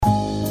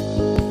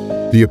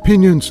The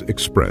opinions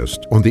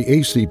expressed on the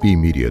ACB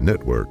Media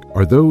Network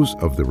are those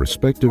of the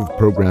respective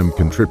program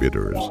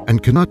contributors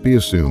and cannot be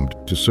assumed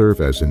to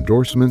serve as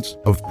endorsements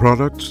of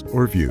products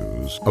or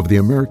views of the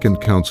American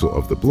Council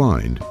of the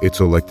Blind, its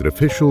elected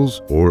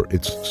officials, or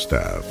its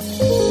staff.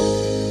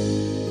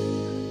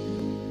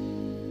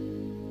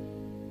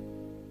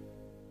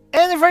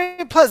 And a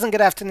very pleasant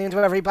good afternoon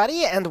to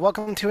everybody, and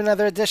welcome to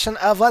another edition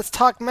of Let's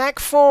Talk Mac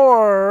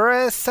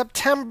for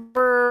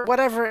September,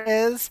 whatever it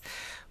is.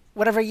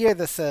 Whatever year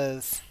this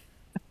is.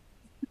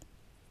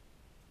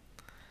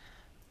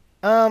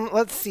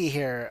 Let's see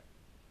here.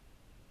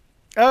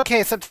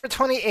 Okay, September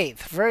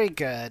 28th. Very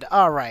good.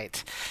 All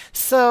right.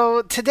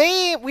 So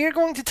today we are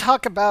going to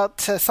talk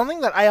about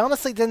something that I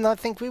honestly did not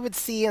think we would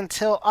see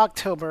until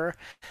October,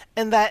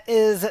 and that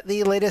is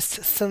the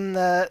latest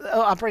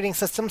operating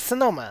system,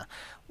 Sonoma,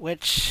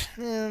 which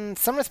in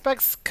some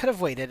respects could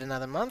have waited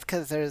another month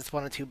because there's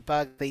one or two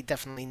bugs they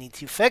definitely need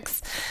to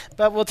fix,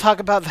 but we'll talk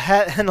about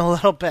that in a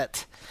little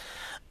bit.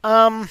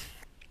 We're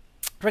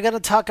going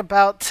to talk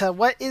about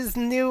what is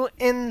new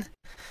in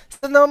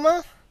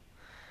Sonoma,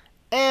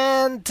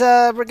 and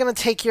we're going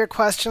to take your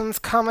questions,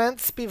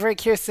 comments. Be very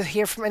curious to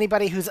hear from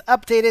anybody who's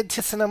updated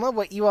to Sonoma,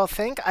 what you all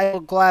think. I will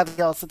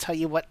gladly also tell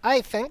you what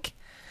I think.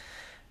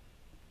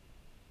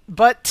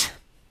 But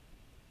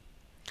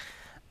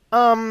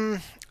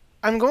I'm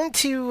going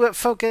to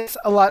focus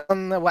a lot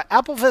on what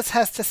AppleVis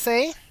has to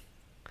say.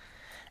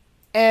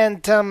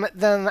 And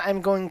then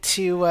I'm going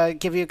to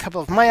give you a couple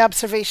of my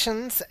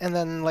observations, and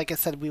then, like I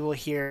said, we will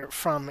hear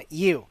from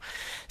you.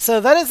 So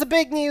that is the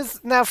big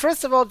news. Now,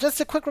 first of all, just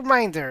a quick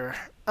reminder.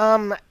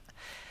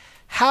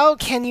 How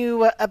can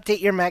you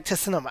update your Mac to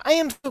Sonoma? I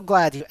am so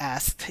glad you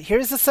asked.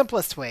 Here's the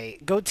simplest way.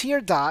 Go to your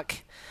dock,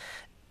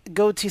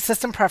 go to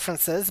System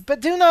Preferences, but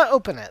do not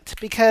open it,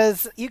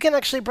 because you can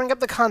actually bring up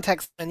the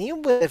context menu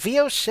with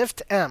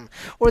VO-Shift-M,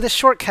 or the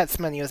Shortcuts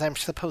menu, as I'm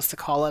supposed to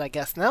call it, I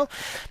guess now.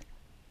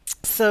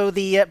 So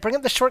bring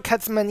up the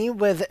shortcuts menu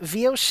with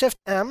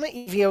VO-Shift-M.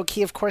 VO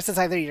key, of course, is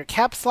either your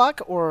caps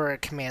lock or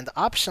Command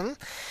Option.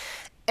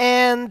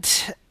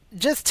 And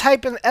just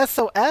type in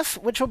SOF,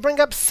 which will bring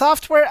up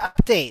Software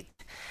Update.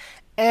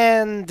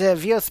 And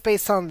VO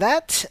space on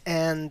that,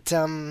 and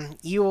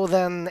you will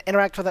then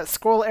interact with that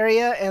scroll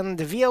area, and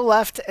VO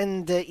left,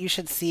 and you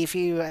should see if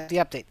you have the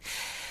update.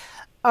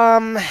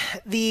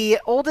 The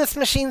oldest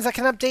machines that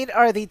can update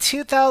are the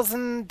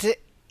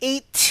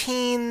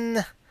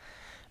 2018...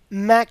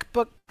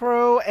 MacBook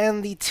Pro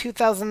and the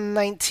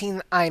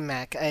 2019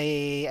 iMac.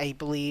 I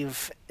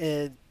believe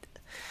it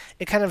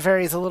kind of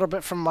varies a little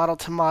bit from model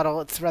to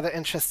model. It's rather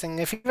interesting.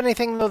 If you have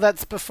anything, though,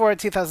 that's before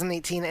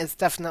 2018, it's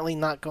definitely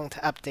not going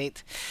to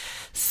update.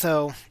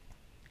 So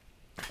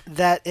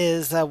that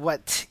is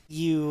what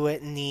you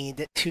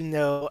need to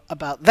know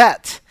about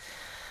that.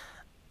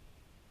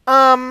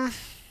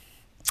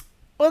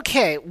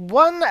 Okay,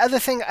 one other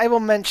thing I will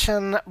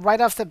mention right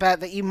off the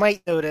bat that you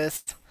might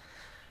notice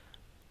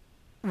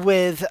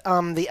with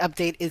the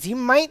update is you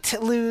might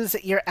lose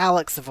your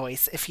Alex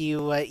voice if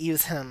you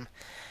use him.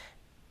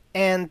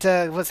 And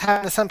what's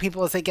happening to some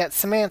people is they get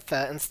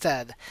Samantha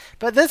instead.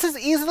 But this is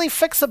easily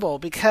fixable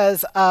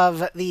because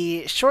of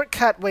the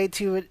shortcut way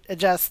to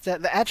adjust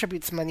the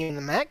attributes menu in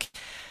the Mac,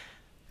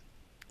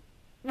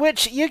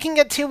 which you can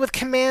get to with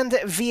Command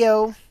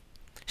VO,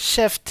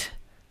 Shift,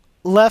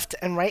 left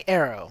and right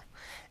arrow.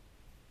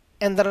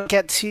 And that'll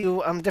get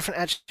to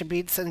different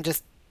attributes and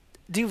just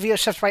do VO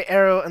Shift right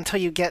arrow until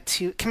you get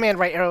to Command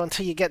right arrow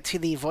until you get to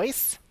the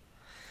voice.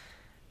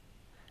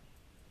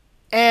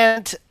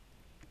 And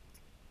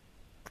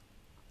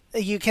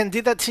you can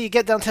do that till you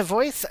get down to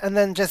voice, and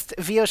then just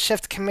VO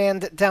Shift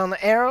Command down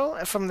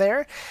arrow from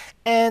there,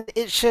 and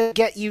it should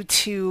get you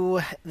to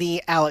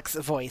the Alex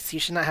voice. You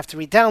should not have to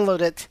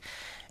re-download it.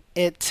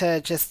 It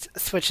just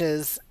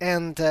switches,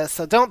 and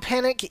so don't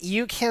panic.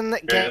 You can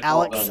get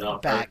Alex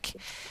back.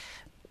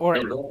 Or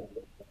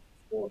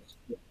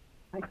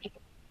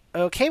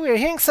okay, we are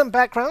hearing some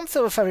background,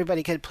 so if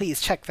everybody could please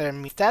check their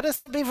mute status,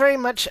 it would be very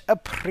much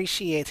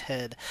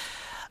appreciated.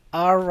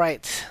 All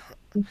right.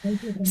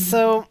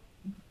 So,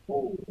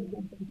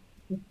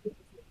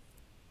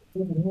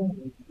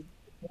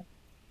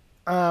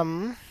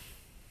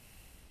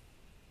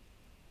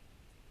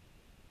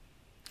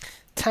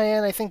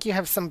 Tyann, I think you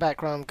have some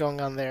background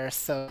going on there,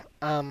 so,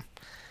 Oh,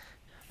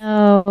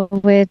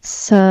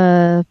 it's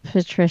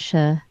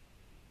Patricia.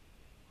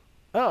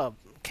 Oh,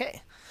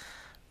 okay.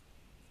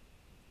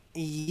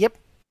 Yep.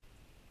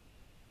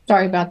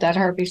 Sorry about that,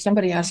 Harvey.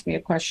 Somebody asked me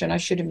a question. I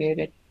should have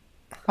muted.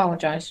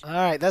 Apologize. All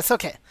right, that's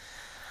okay.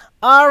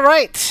 All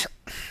right.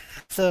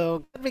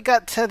 So we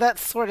got that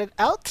sorted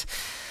out.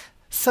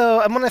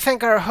 So I'm going to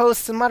thank our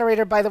host and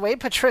moderator, by the way,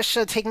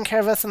 Patricia, taking care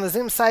of us on the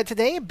Zoom side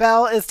today.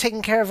 Belle is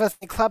taking care of us on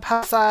the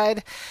Clubhouse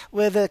side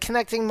with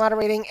connecting,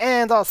 moderating,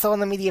 and also on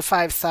the Media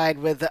 5 side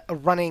with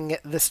running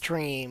the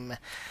stream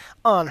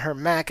on her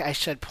Mac, I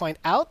should point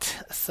out.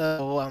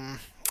 So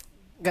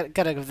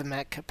gotta give the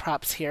Mac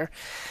props here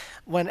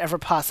whenever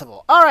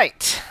possible. All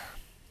right.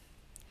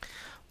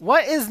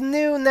 What is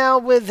new now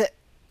with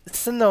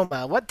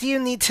Sonoma, what do you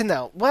need to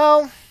know?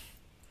 Well,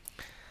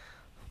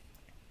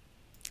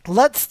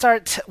 let's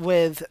start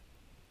with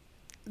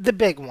the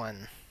big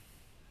one.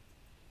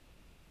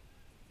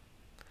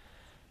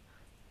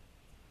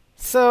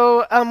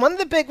 So, one of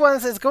the big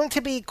ones is going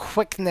to be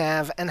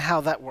QuickNav and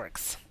how that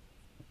works.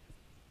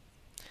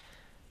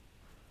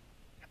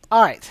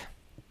 All right.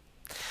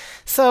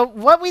 So,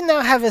 what we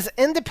now have is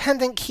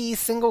independent key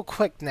single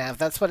QuickNav.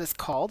 That's what it's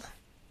called.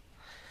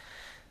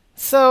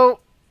 So,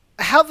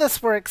 how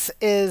this works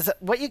is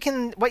what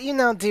you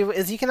now do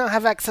is you can now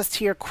have access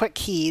to your quick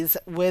keys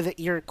with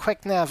your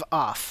QuickNav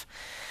off.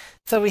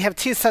 So we have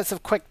two sets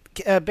of quick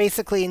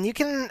basically, and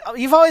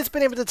you've always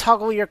been able to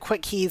toggle your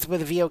quick keys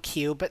with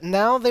VOQ, but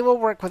now they will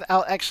work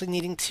without actually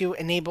needing to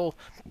enable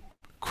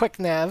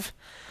QuickNav.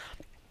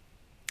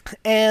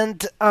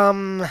 And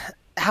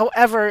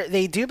however,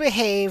 they do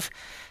behave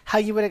how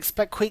you would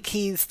expect quick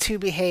keys to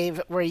behave,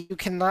 where you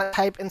cannot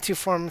type into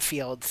form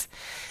fields.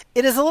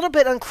 It is a little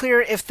bit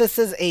unclear if this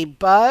is a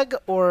bug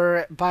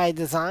or by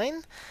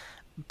design,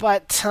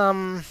 but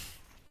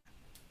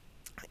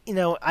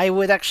I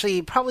would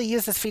actually probably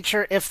use this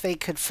feature if they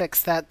could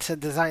fix that to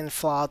design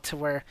flaw to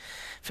where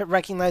if it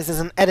recognizes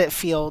an edit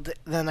field,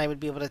 then I would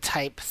be able to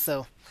type.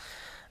 So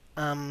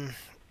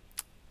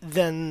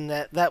then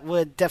that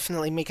would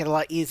definitely make it a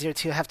lot easier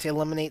to have to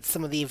eliminate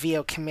some of the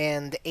VO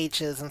command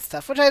H's and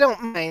stuff, which I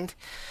don't mind.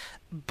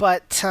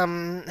 But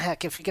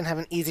heck, if you can have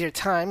an easier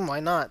time, why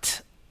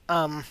not?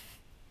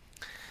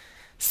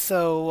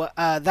 So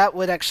that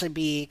would actually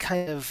be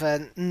kind of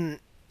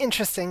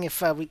interesting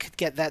if we could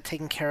get that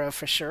taken care of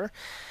for sure.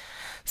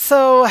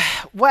 So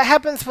what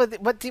happens with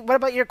what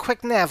about your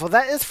quick nav? Well,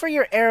 that is for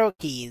your arrow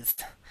keys.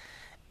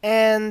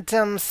 And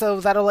so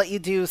that'll let you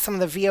do some of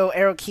the VO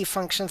arrow key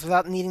functions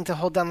without needing to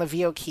hold down the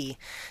VO key.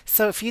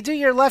 So if you do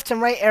your left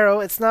and right arrow,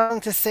 it's not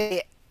going to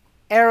say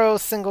arrow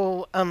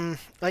single,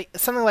 like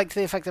something like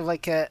the effect of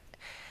like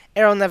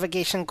arrow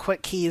navigation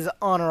quick keys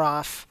on or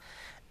off.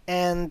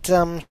 And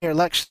here,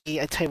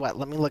 actually, I tell you what,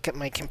 let me look at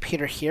my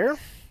computer here.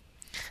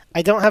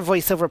 I don't have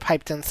voiceover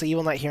piped in, so you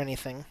will not hear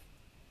anything.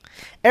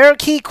 Arrow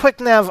key quick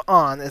nav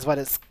on is what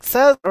it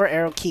says, or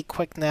arrow key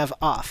quick nav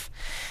off.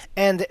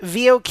 And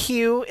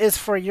VOQ is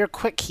for your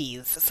quick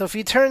keys. So if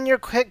you turn your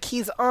quick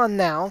keys on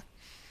now,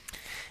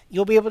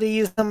 you'll be able to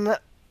use them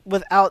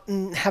without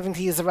having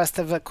to use the rest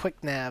of a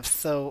quick nav.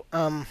 So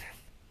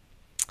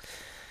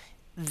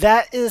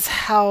that is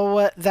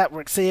how that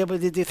works. So you're able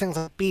to do things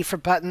like B for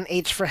button,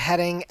 H for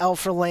heading, L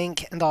for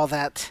link, and all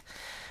that.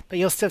 But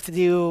you'll still have to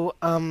do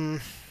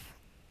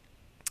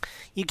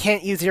you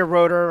can't use your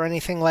rotor or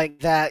anything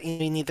like that.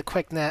 You need the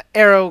quick nav,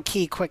 arrow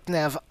key quick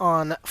nav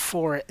on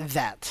for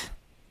that.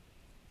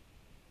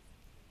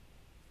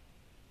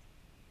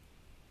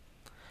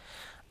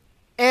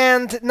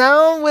 And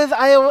now with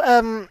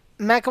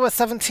macOS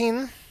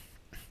 17,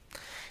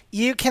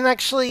 you can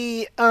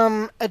actually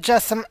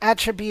adjust some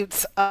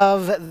attributes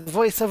of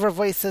VoiceOver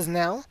Voices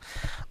now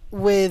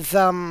with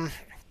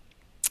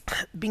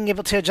being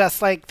able to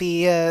adjust like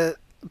the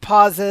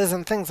pauses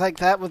and things like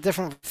that with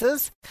different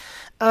voices.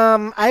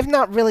 I've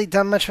not really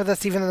done much with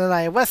this even in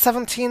iOS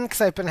 17 because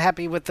I've been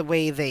happy with the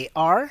way they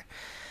are.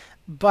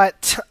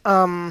 But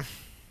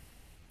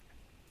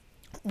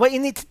what you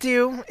need to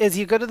do is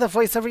you go to the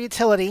VoiceOver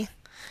utility,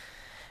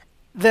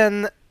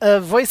 then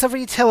VoiceOver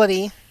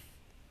utility,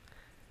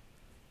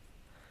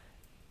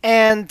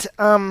 and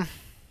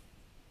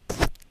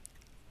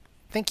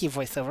thank you,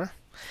 VoiceOver.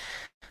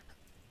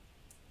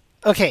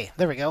 Okay,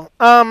 there we go.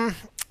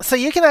 So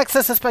you can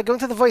access this by going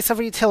to the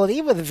VoiceOver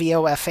utility with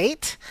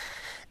VOF8.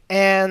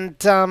 And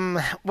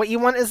what you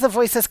want is the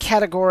voices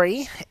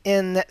category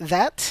in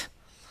that.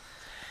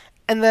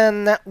 And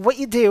then what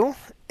you do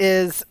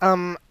is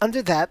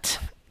under that,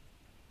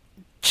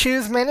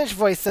 choose Manage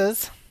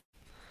Voices.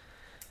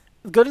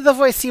 Go to the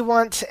voice you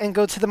want and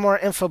go to the More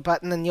Info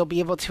button, and you'll be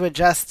able to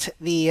adjust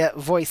the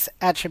voice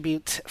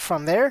attribute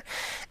from there.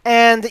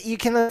 And you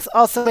can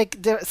also make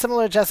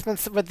similar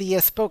adjustments with the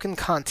spoken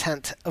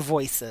content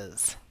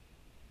voices.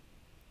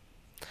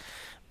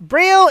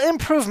 Braille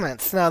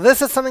improvements. Now,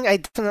 this is something I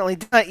definitely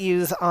did not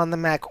use on the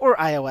Mac or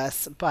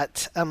iOS,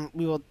 but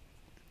we will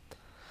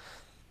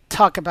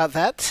talk about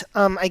that.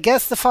 I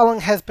guess the following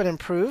has been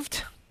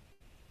improved.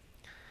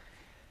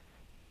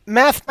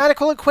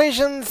 Mathematical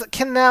equations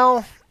can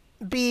now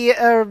be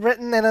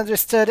written and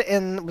understood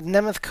in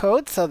Nemeth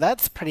code, so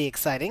that's pretty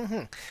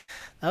exciting.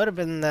 That would have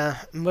been a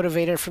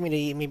motivator for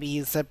me to maybe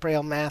use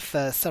Braille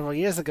math several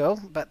years ago,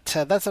 but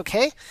that's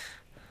okay.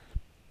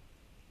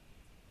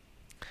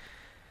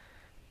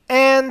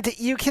 And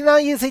you can now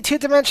use a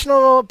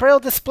two-dimensional Braille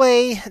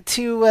display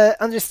to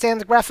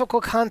understand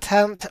graphical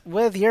content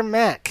with your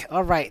Mac.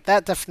 All right,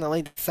 that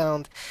definitely does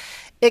sound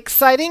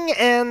exciting,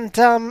 and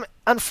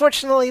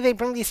unfortunately, they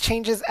bring these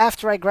changes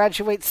after I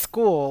graduate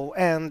school,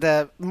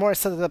 and more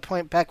so to the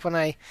point back when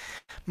I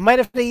might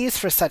have been used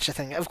for such a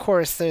thing. Of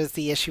course, there's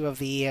the issue of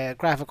the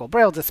graphical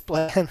Braille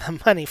display and the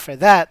money for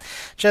that,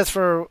 just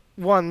for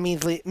one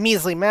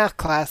measly math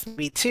class,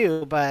 maybe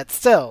two, but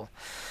still.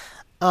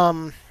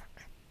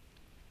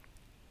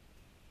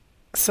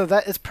 So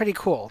that is pretty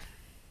cool.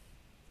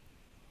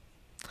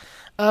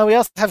 We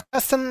also have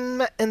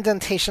custom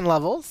indentation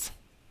levels.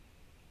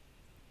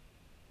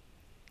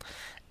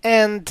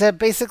 And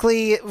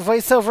basically,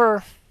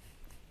 VoiceOver.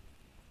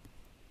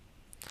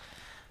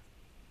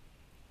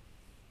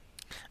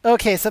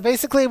 Okay, so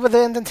basically, with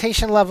the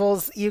indentation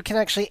levels, you can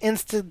actually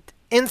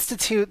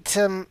institute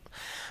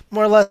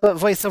more or less what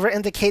VoiceOver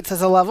indicates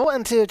as a level.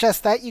 And to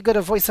adjust that, you go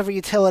to VoiceOver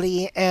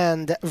Utility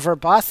and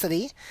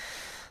Verbosity.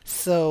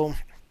 So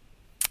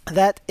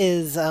that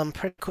is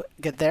pretty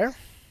good there.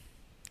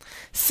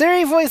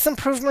 Siri voice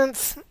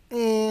improvements.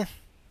 I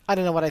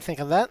don't know what I think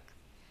of that.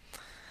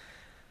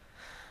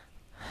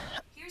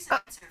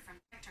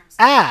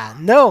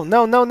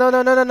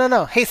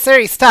 No. Hey,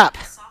 Siri, stop.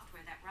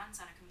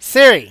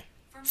 Siri,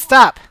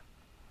 stop.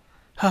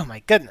 Oh, my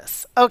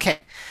goodness. Okay.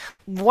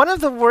 One of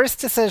the worst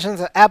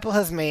decisions that Apple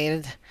has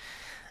made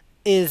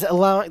is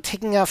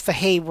taking off the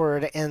hey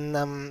word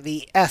and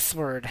the S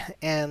word,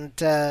 and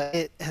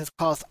it has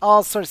caused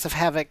all sorts of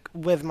havoc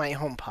with my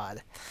HomePod.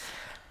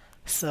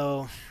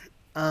 So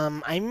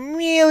I'm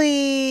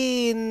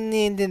really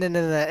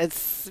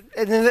it's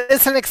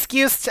an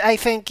excuse, I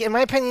think, in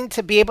my opinion,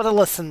 to be able to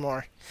listen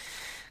more.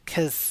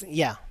 Cause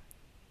yeah,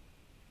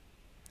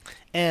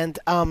 and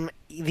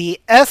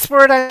the S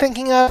word I'm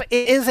thinking of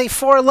is a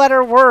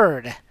four-letter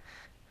word.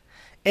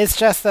 It's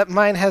just that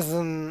mine has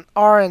an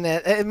R in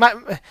it,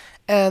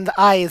 and the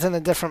I is in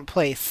a different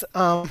place.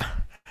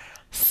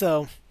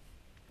 So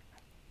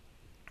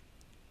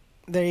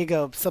there you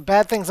go. So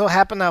bad things will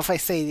happen now if I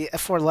say a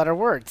four-letter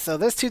word. So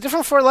there's two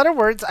different four-letter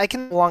words I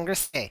can no longer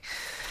say.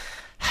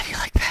 How do you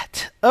like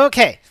that?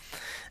 Okay.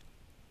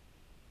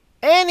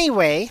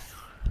 Anyway,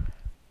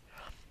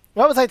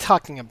 what was I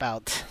talking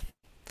about?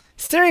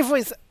 Siri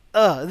voice.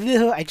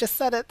 I just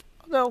said it.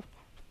 Oh, no.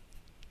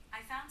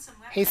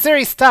 Hey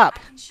Siri, stop.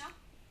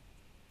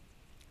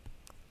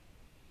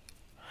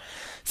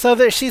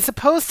 So she's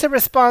supposed to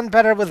respond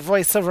better with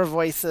voiceover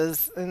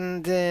voices,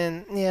 and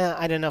then, yeah,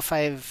 I don't know if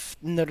I've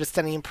noticed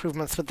any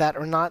improvements with that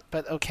or not,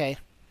 but okay.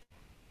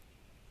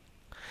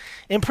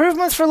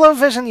 Improvements for low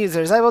vision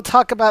users. I will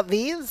talk about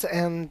these,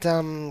 and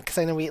because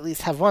I know we at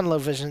least have one low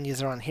vision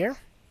user on here.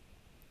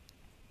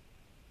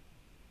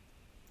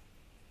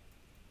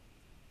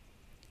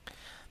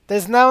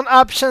 There's now an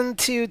option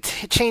to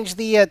change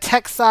the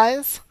text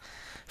size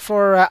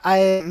for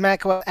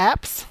macOS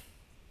apps.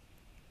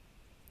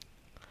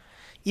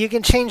 You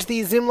can change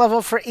the zoom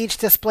level for each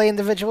display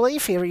individually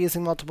if you're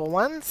using multiple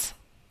ones.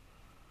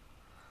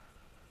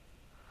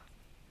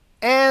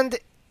 And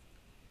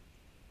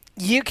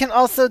you can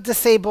also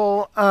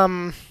disable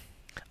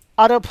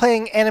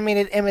auto-playing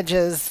animated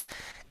images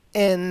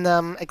in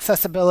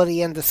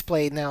accessibility and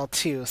display now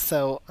too.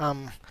 So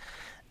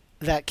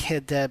that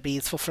could be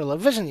useful for low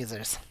vision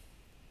users.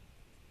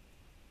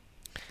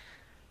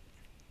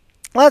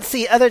 Let's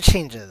see, other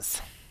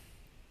changes.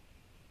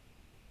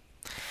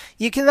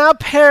 You can now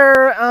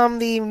pair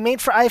the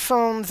made for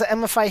iPhones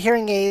MFI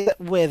hearing aid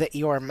with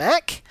your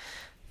Mac.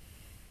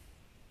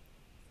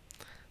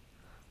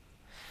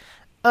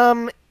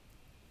 You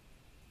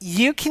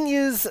can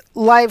use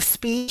live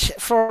speech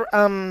for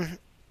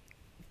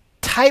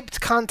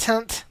typed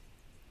content.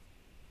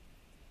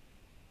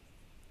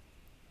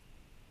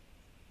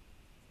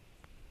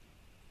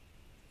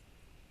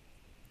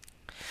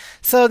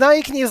 So now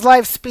you can use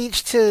live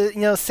speech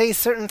to, say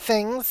certain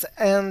things,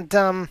 and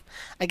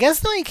I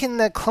guess now you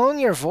can clone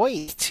your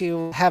voice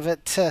to have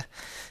it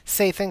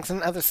say things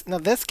and others. Now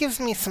this gives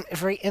me some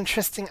very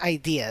interesting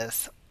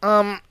ideas,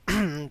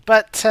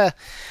 but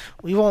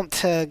we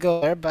won't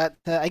go there. But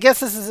I guess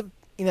this is,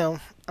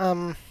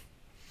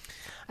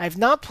 I've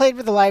not played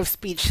with the live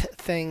speech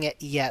thing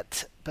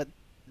yet, but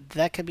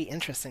that could be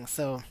interesting.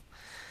 So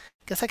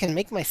guess I can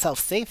make myself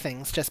say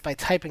things just by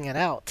typing it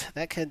out.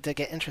 That could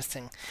get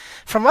interesting.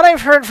 From what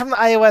I've heard from the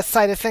iOS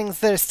side of things,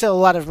 there's still a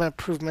lot of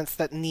improvements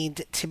that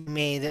need to be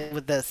made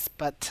with this.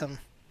 But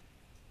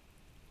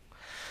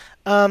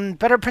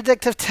better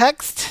predictive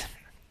text.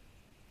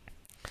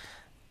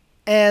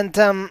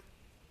 And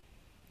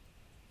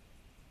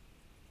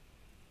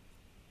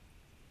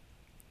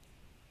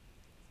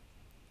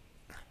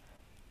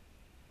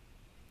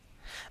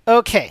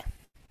okay.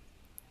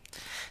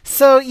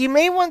 So you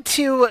may want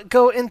to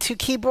go into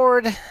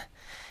keyboard.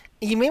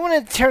 You may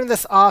want to turn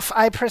this off.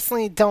 I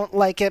personally don't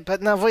like it, but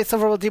now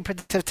VoiceOver will do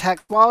predictive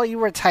text while you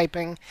were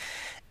typing.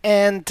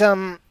 And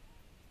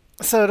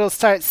so it'll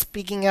start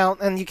speaking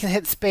out, and you can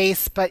hit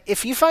space. But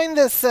if you find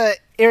this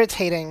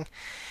irritating,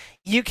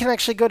 you can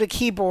actually go to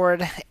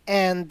keyboard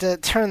and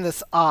turn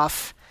this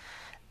off.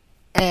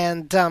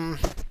 And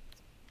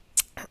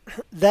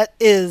that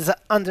is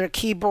under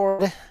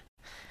keyboard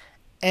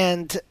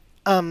and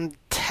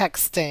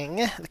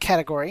texting, the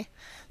category.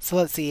 So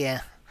let's see.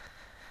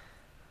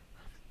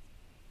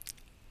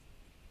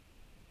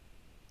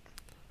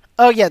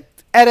 Oh yeah,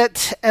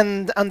 edit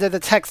and under the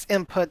text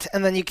input,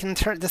 and then you can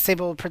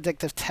disable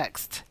predictive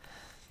text.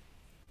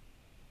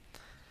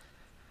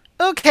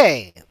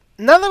 Okay,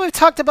 now that we've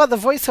talked about the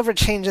voiceover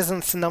changes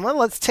in Sonoma,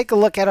 let's take a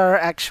look at our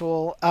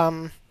actual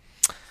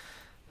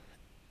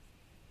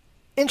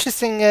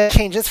interesting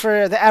changes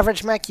for the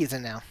average Mac user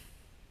now.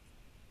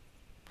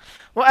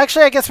 Well,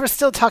 actually, I guess we're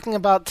still talking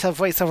about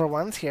VoiceOver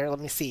ones here. Let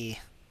me see.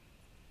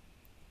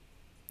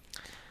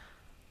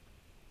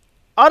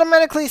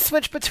 Automatically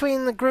switch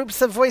between the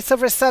groups of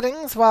VoiceOver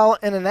settings while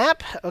in an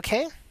app.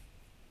 Okay.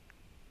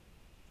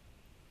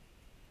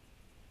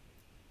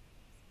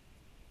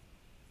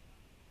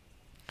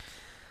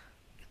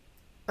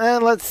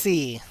 And let's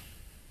see.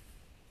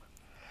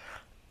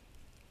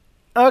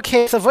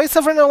 Okay, so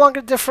VoiceOver no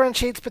longer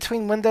differentiates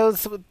between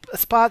Windows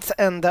spots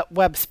and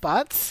web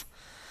spots.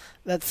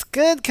 That's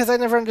good, because I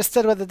never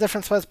understood what the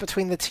difference was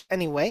between the two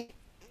anyway.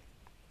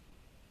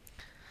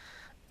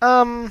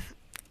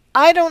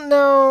 I don't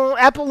know.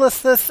 Apple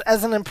lists this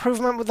as an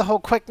improvement with the whole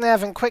Quick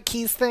Nav and Quick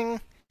Keys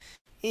thing.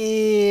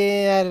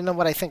 I don't know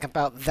what I think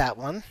about that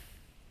one.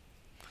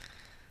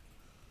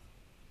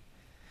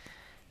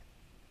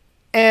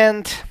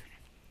 And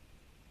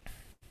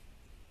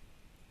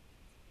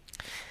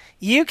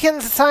you can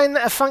assign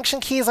function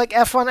keys like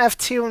F1,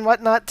 F2, and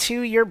whatnot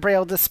to your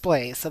Braille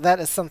display. So that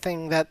is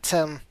something that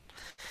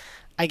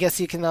I guess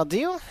you can now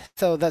do.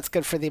 So that's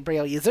good for the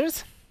Braille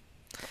users.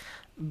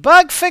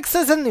 Bug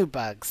fixes and new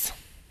bugs.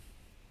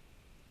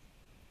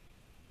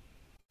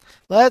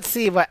 Let's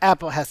see what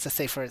Apple has to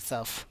say for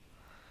itself.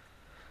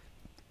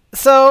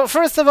 So,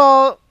 first of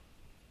all,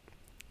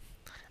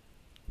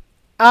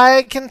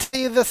 I can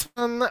tell you this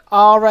one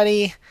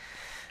already.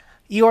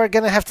 You are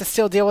going to have to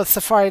still deal with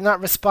Safari not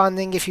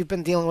responding if you've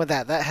been dealing with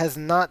that. That has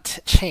not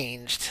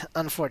changed,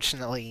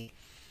 unfortunately.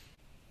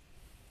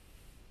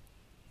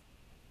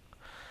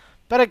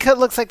 But it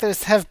looks like there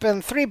have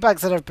been 3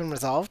 bugs that have been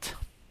resolved.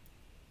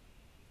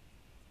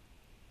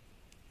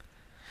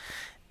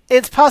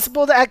 It's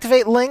possible to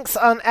activate links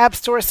on App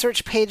Store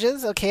search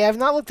pages. Okay, I've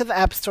not looked at the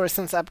App Store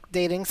since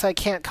updating, so I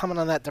can't comment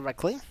on that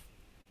directly.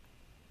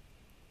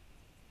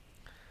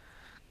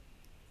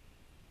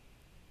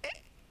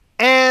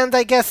 And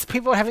I guess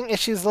people are having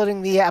issues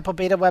loading the Apple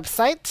Beta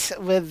website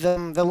with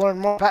the Learn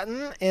More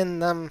button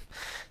in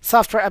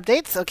software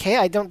updates. Okay,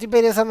 I don't do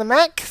betas on the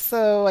Mac,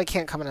 so I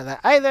can't comment on that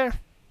either.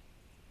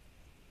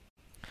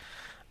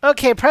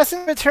 Okay,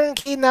 pressing the return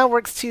key now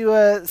works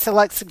to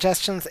select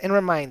suggestions and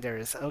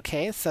reminders.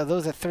 Okay, so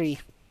those are 3.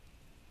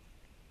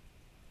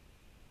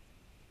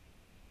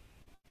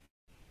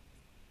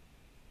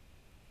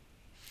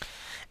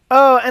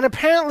 Oh, and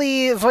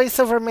apparently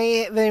VoiceOver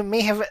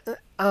may have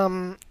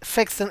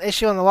fixed an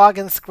issue on the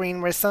login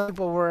screen where some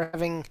people were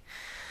having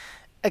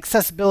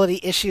accessibility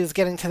issues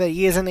getting to their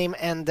username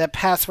and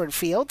password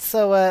field.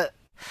 So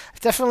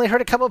I've definitely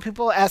heard a couple of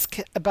people ask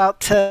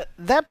about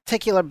that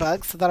particular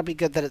bug, so that'll be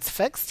good that it's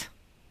fixed.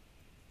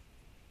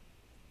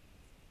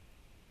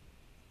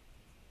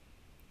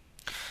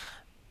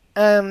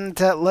 And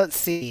let's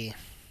see.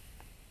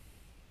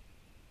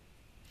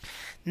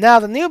 Now,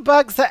 the new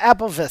bugs that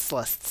AppleVis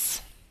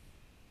lists.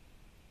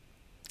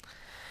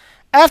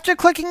 After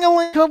clicking a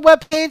link to a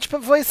web page,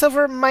 but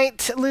VoiceOver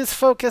might lose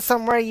focus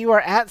on where you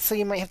are at, so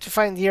you might have to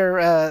find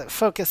your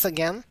focus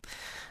again.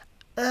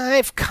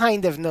 I've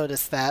kind of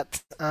noticed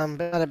that, but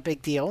not a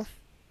big deal.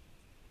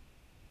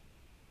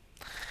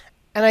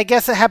 And I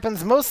guess it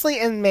happens mostly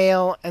in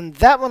Mail, and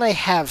that one I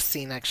have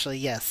seen, actually,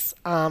 yes.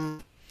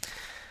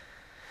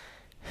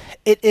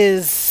 It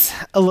is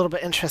a little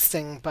bit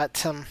interesting,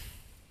 but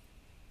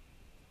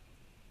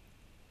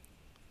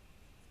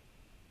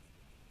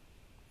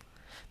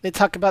they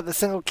talk about the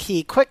single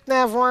key quick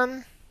nav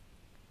one.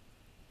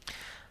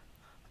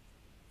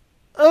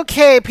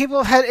 Okay,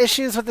 people have had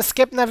issues with the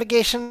skip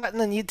navigation button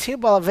on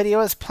YouTube while a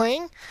video is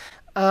playing.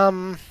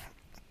 I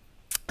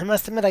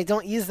must admit I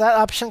don't use that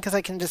option because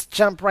I can just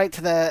jump right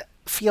to the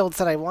fields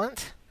that I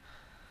want.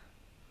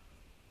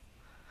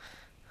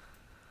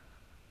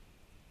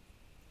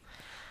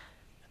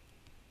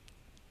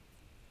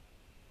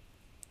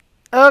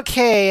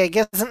 Okay, I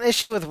guess there's an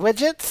issue with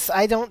widgets.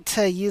 I don't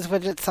use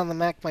widgets on the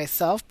Mac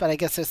myself, but I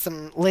guess there's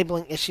some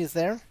labeling issues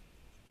there.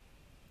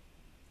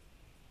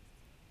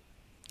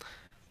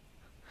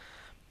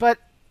 But,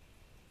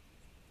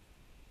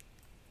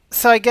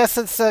 so I guess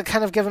it's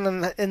kind of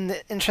given an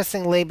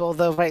interesting label,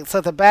 though, right?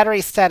 So the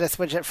battery status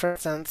widget, for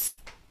instance,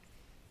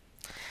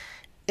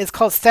 is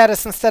called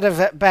status instead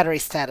of battery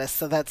status.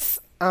 So that's,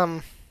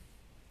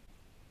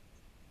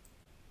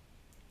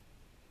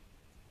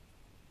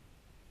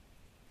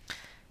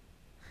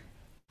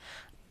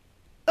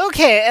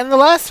 okay, and the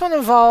last one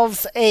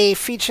involves a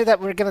feature that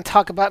we're going to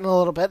talk about in a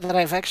little bit that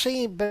I've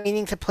actually been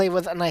meaning to play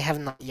with, and I have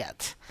not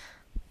yet.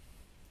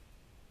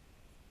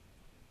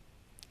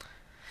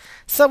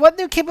 So what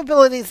new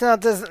capabilities now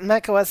does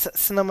macOS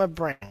Sonoma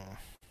bring?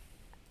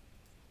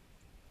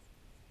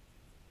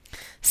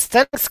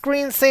 Stunning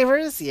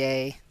screensavers,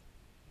 yay.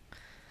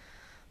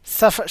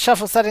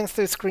 Shuffle settings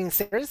through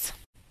screensavers.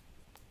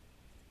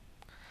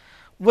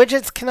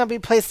 Widgets cannot be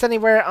placed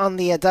anywhere on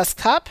the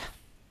desktop.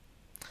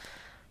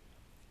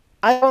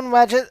 iPhone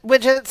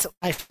widgets,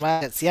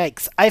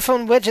 yikes.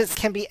 iPhone widgets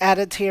can be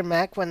added to your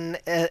Mac when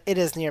it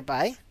is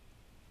nearby.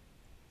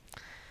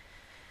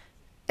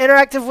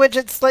 Interactive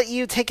widgets let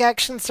you take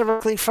actions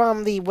directly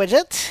from the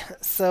widget,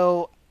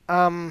 so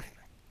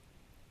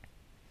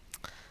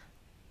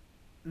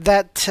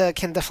that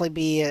can definitely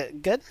be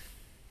good.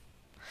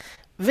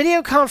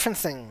 Video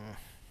conferencing.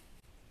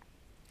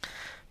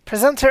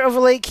 Presenter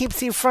overlay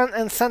keeps you front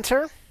and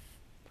center.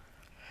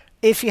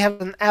 If you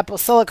have an Apple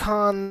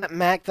Silicon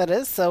Mac, that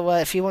is. So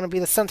if you want to be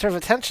the center of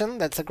attention,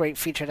 that's a great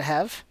feature to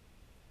have.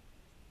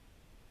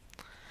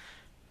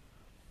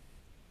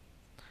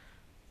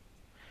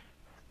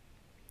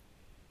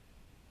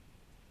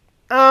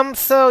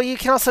 So you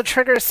can also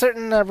trigger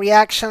certain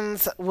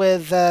reactions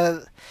with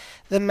the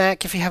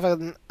Mac if you have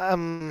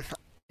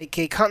like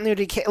a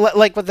continuity,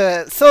 like with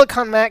the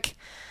Silicon Mac,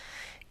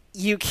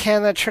 you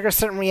can trigger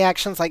certain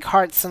reactions like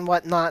hearts and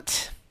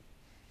whatnot.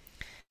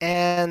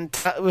 And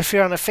if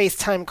you're on a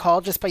FaceTime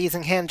call, just by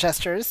using hand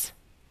gestures.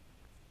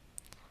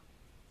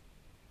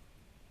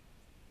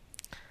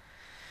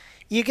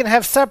 You can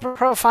have separate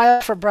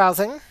profiles for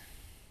browsing.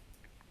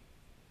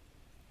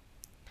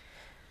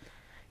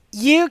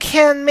 You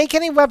can make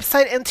any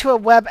website into a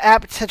web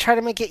app to try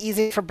to make it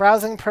easy for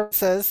browsing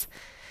purposes.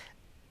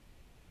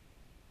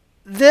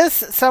 This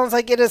sounds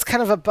like it is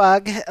kind of a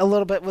bug a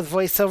little bit with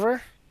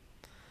VoiceOver.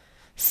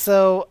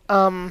 So,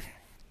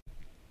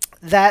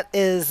 that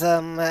is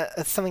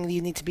something that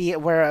you need to be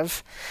aware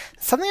of.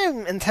 Something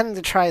I'm intending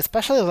to try,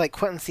 especially with like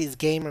Quincy's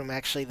Game Room,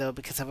 actually, though,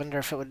 because I wonder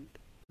if it would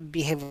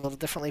behave a little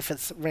differently if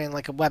it's ran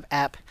like a web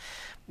app.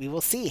 We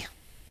will see.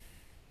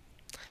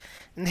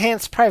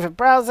 Enhanced private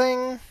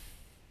browsing.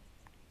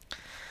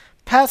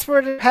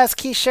 Password and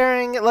passkey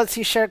sharing. It lets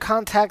you share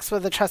contacts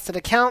with trusted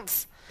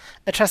accounts.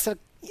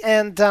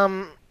 And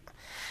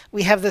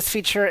we have this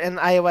feature in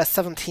iOS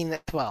 17 as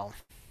well.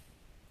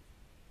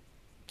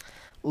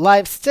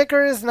 Live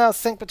stickers now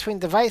sync between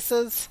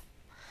devices.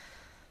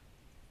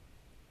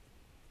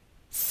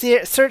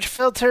 Search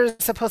filters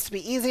supposed to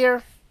be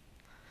easier.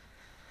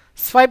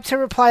 Swipe to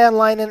reply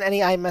online in any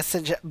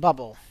iMessage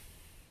bubble.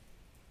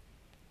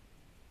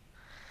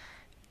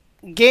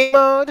 Game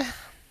mode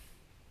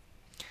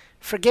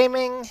for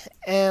gaming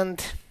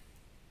and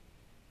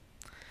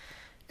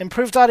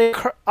improved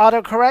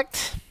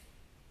autocorrect.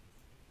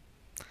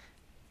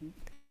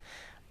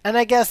 And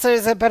I guess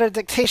there's a better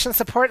dictation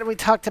support, and we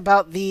talked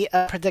about the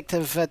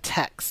predictive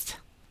text.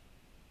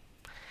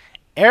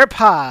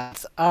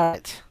 AirPods. All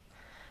right.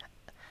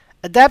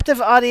 Adaptive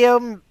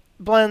audio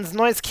blends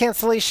noise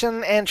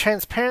cancellation and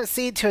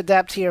transparency to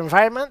adapt to your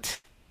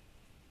environment.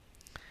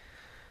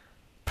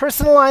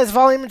 Personalized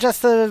volume.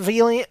 Adjust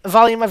the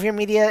volume of your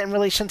media in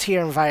relation to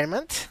your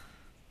environment.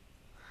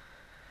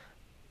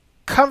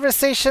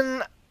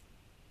 Conversation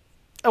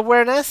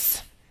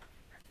awareness.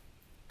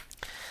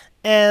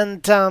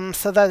 And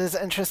so that is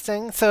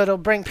interesting. So it'll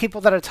bring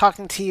people that are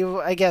talking to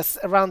you, I guess,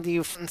 around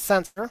you front and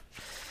center.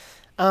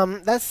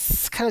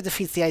 That's kind of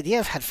defeats the idea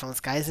of headphones,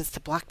 guys. It's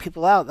to block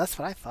people out. That's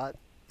what I thought.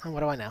 Oh, what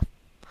do I know?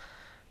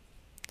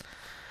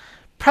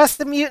 Press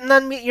the mute and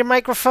unmute your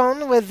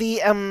microphone with the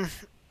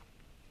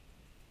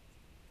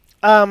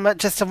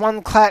just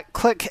a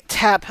click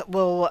tap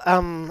will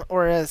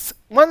or as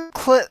one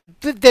click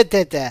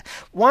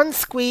one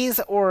squeeze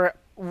or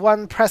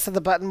one press of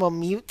the button will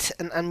mute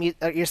and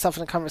unmute yourself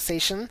in a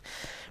conversation.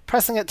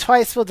 Pressing it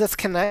twice will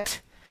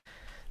disconnect.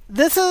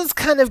 This is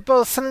kind of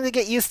both something to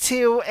get used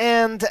to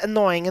and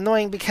annoying.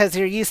 Annoying because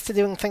you're used to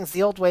doing things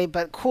the old way,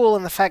 but cool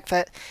in the fact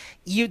that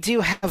you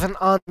do have an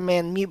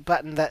on-demand mute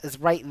button that is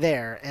right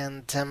there.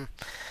 And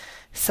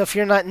so if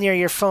you're not near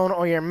your phone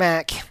or your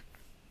Mac,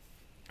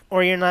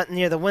 or you're not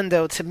near the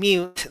window to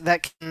mute,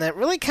 that can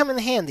really come in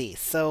handy.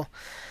 So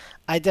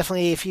I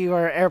definitely, if you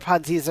are an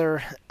AirPods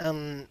user,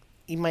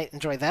 you might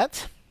enjoy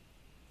that.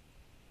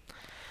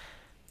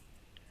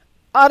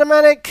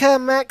 Automatic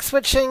Mac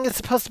switching is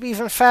supposed to be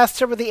even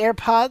faster with the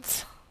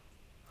AirPods.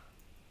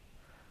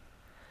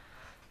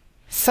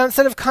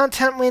 Sensitive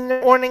content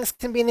warnings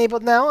can be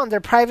enabled now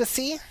under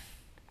privacy.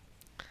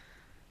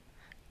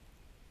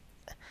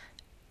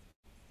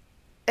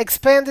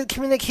 Expanded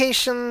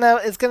communication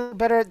is going to be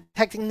better at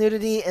detecting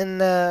nudity in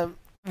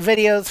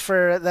videos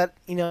for that,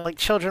 like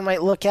children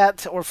might look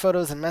at, or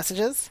photos and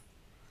messages.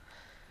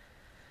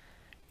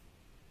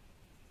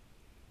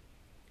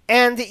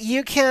 And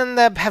you can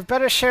have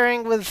better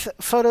sharing with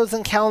photos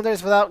and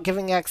calendars without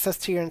giving access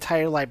to your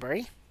entire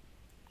library.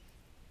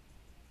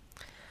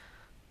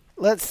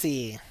 Let's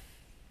see.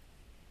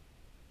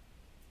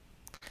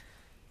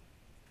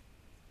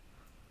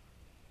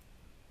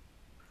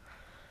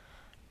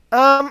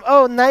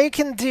 Now you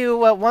can do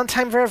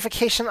one-time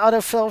verification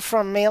autofill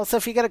from mail. So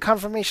if you get a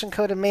confirmation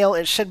code in mail,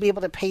 it should be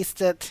able to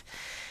paste it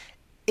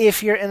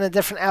if you're in a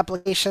different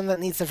application that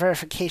needs a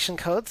verification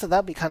code. So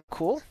that'd be kind of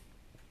cool.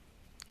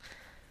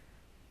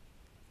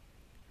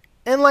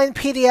 Inline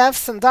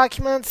PDFs and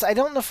documents. I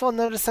don't know if I'll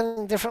notice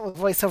anything different with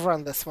VoiceOver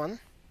on this one.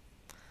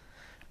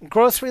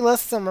 Grocery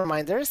lists and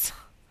reminders.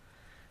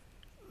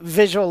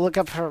 Visual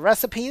lookup for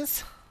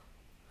recipes.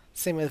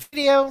 Same with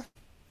video.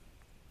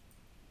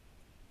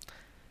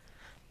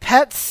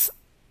 Pets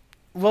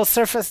will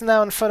surface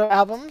now in photo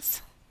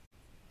albums.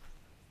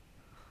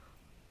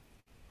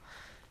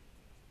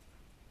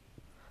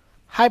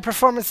 High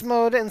performance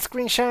mode and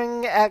screen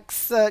sharing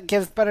X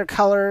gives better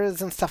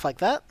colors and stuff like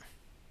that.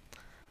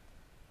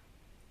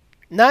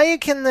 Now you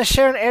can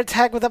share an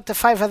AirTag with up to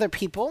 5 other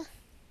people.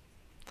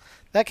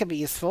 That could be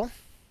useful.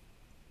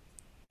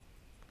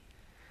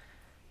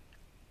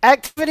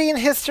 Activity and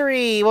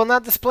history will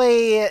not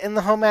display in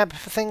the home app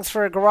things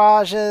for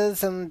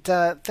garages and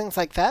things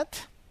like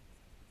that.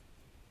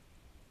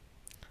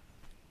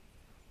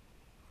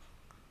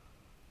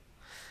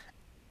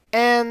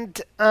 And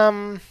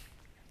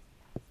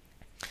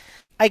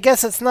I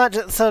guess it's not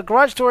just so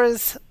garage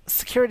doors,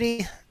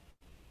 security,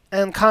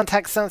 and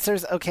contact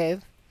sensors. Okay.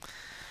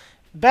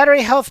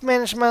 Battery health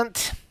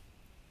management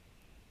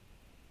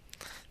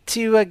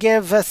to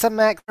give some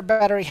Mac for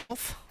battery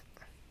health.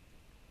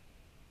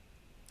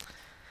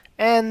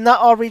 And not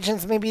all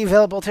regions may be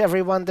available to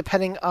everyone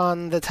depending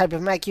on the type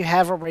of Mac you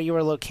have or where you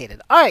are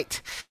located.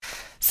 Alright,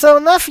 so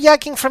enough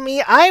yakking from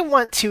me. I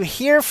want to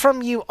hear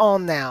from you all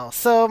now.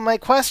 So my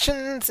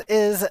questions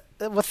is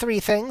with 3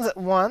 things.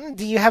 1,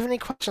 do you have any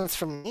questions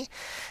for me?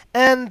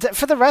 And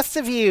for the rest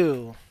of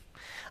you,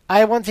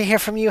 I want to hear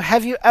from you.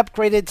 Have you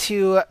upgraded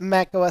to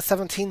Mac OS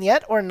 17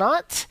 yet or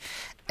not?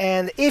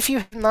 And if you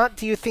have not,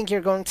 do you think you're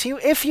going to?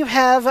 If you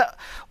have,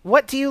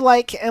 what do you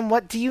like and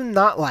what do you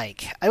not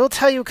like? I will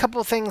tell you a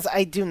couple of things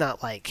I do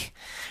not like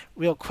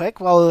real quick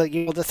while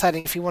you're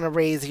deciding if you want to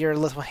raise your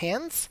little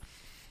hands.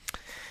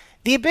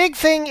 The big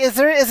thing is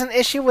there is an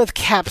issue with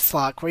caps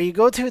lock where you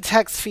go to a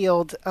text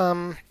field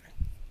and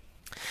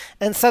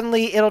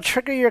suddenly it'll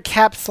trigger your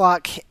caps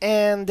lock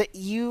and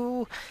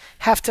you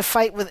have to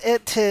fight with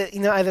it to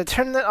either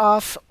turn it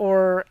off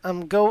or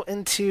go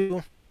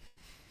into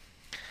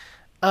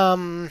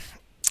or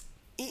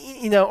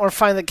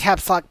find the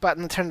caps lock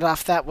button and turn it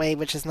off that way,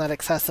 which is not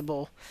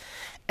accessible.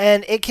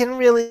 And it can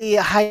really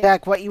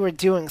hijack what you were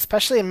doing,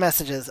 especially in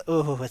messages.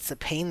 Oh, it's a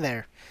pain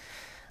there.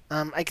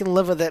 I can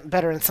live with it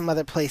better in some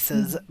other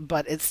places,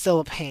 but it's still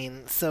a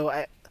pain.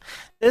 So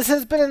this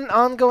has been an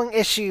ongoing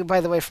issue,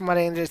 by the way, from what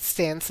I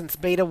understand, since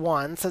Beta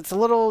 1. So it's a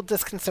little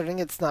disconcerting.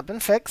 It's not been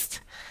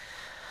fixed.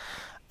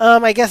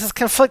 I guess it's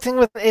conflicting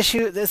with an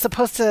issue. It's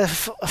supposed to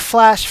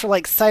flash for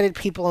sighted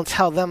people and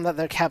tell them that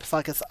their caps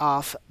lock is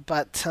off,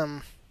 but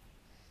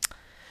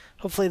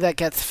hopefully that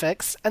gets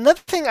fixed.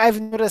 Another thing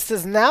I've noticed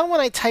is now when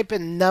I type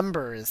in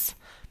numbers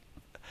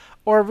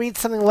or read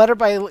something letter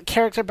by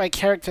character,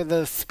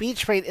 the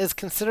speech rate is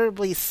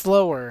considerably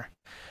slower.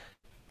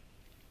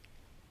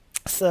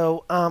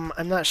 So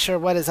I'm not sure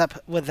what is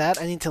up with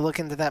that. I need to look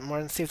into that more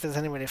and see if there's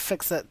any way to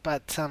fix it,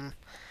 but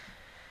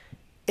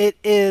it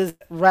is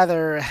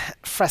rather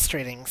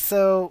frustrating.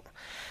 So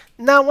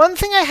now one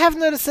thing I have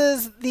noticed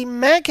is the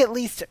Mac at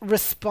least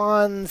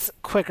responds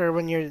quicker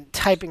when you're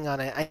typing on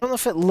it. I don't know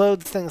if it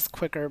loads things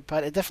quicker,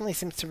 but it definitely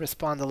seems to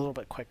respond a little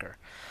bit quicker.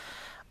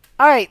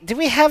 Alright, do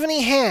we have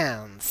any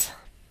hands?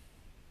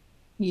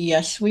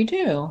 Yes, we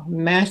do.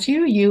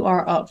 Matthew, you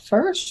are up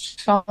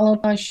first,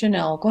 followed by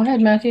Chanel. Go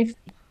ahead, Matthew.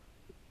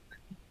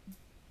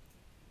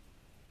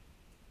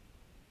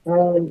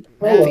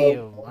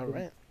 Matthew,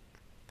 alright.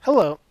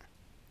 Hello.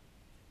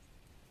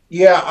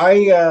 Yeah,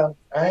 I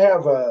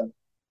have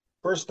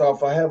first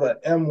off, I have a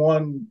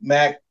M1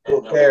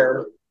 MacBook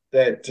Air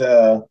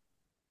that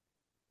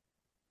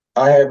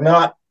I have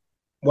not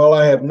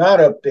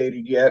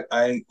updated yet.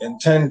 I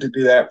intend to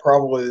do that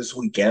probably this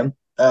weekend.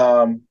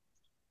 As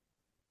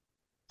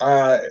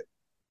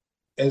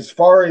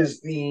far as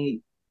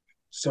the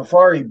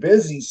Safari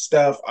Busy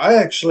stuff, I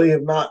actually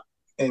have not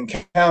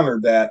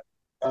encountered that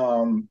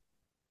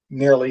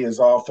nearly as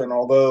often,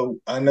 although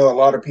I know a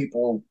lot of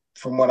people,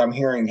 from what I'm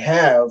hearing,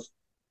 have.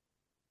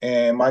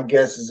 And my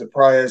guess is it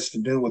probably has to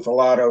do with a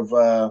lot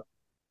of,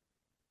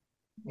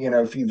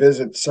 if you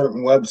visit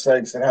certain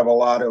websites that have a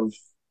lot of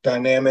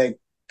dynamic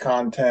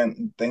content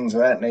and things of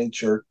that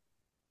nature.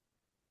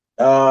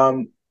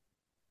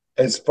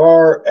 As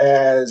far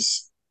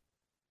as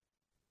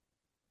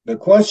the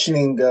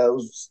questioning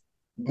goes,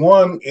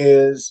 one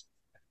is,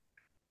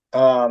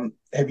 have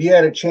you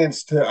had a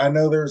chance to, I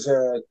know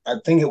I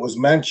think it was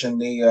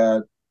mentioned,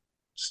 the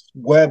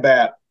web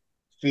app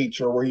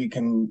feature where you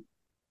can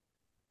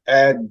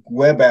add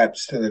web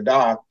apps to the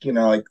dock,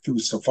 through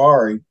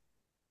Safari.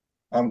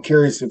 I'm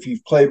curious if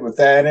you've played with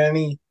that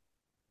any.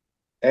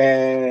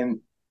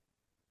 And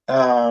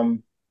there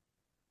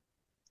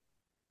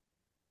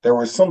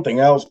was something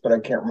else, but I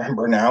can't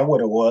remember now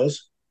what it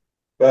was.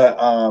 But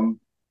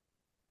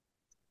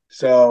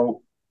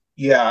so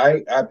yeah,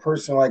 I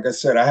personally, like I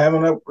said, I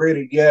haven't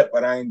upgraded yet,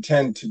 but I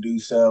intend to do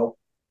so.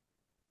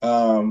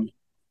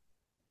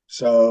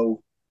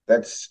 So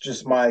that's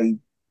just my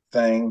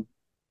thing.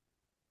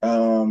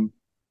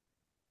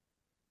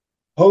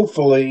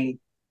 Hopefully,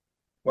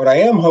 what I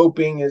am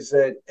hoping is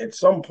that at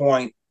some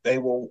point they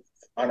will,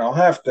 and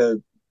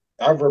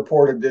I've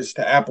reported this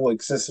to Apple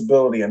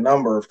Accessibility a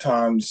number of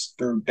times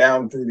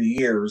down through the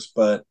years,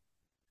 but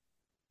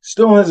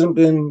still hasn't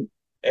been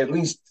at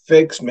least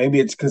fixed. Maybe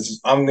it's because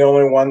I'm the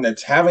only one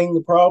that's having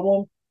the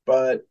problem,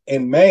 but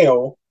in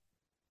Mail,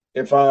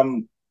 if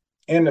I'm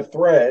in a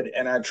thread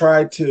and I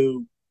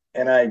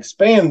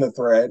expand the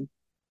thread,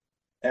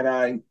 and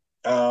I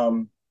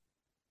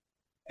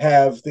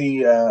have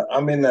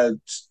I'm in the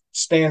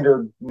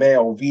standard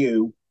mail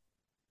view.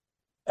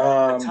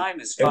 The time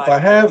is If I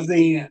have 5:40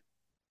 the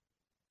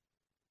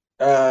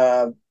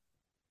p.m.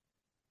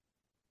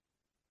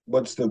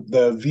 what's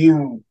the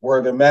view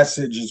where the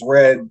message is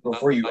read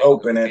before you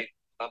open it.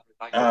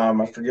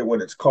 I forget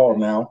what it's called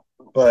now,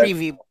 but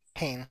Preview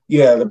pane.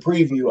 yeah, the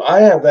preview. I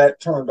have that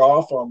turned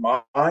off on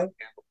mine.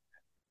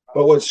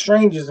 But what's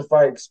strange is if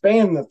I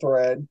expand the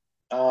thread,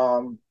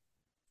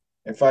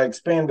 if I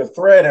expand the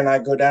thread and I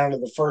go down to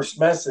the first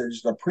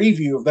message, the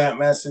preview of that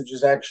message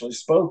is actually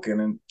spoken,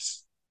 and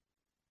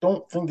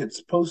don't think it's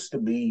supposed to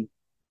be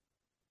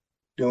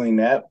doing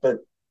that. But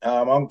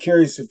I'm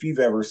curious if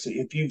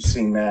you've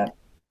seen that.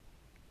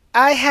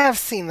 I have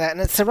seen that,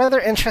 and it's a rather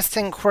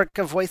interesting quirk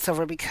of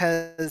VoiceOver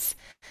because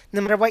no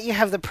matter what you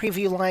have the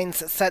preview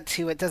lines set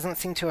to, it doesn't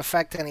seem to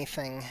affect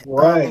anything.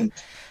 Right.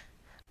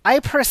 I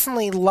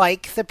personally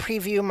like the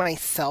preview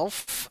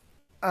myself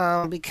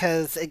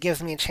because it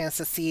gives me a chance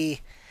to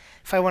see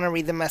if I want to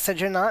read the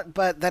message or not,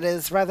 but that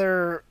is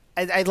rather.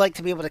 I'd like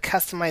to be able to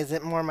customize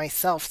it more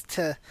myself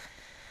to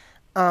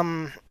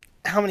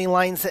how many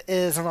lines it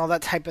is and all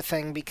that type of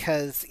thing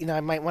because, I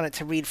might want it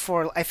to read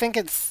four. I think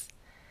it's.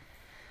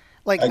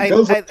 Like It I,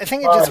 goes I, up I to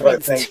think it five, just I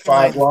reads think, two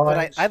five lines, but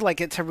lines. I'd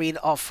like it to read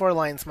all four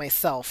lines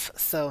myself.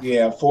 So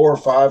Yeah, 4 or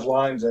 5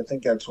 lines. I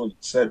think that's what it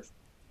said.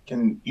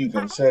 You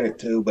can set it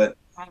to, but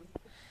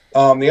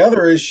the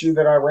other issue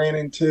that I ran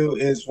into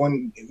is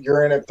when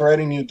you're in a thread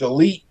and you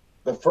delete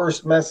the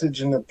first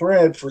message in the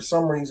thread for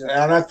some reason,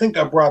 and I think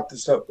I brought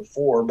this up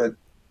before, but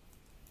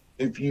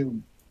if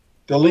you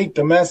delete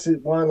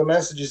one of the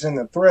messages in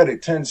the thread,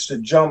 it tends to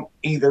jump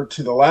either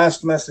to the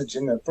last message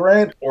in the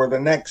thread or the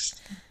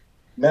next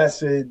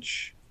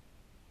message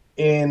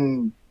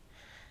in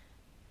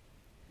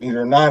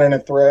either not in a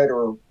thread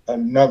or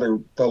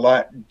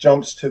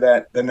jumps to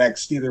the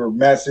next either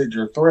message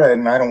or thread,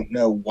 and I don't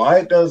know why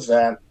it does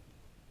that.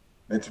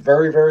 It's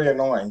very, very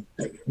annoying.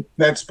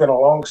 That's been a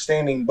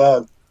long-standing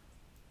bug,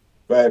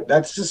 but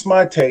that's just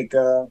my take.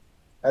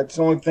 That's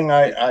the only thing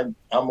I'm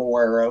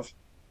aware of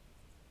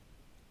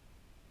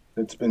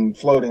that's been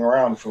floating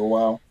around for a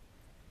while.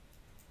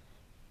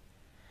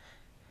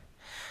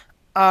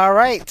 all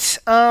right,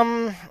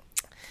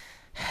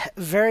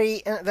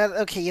 very that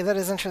okay. Yeah, that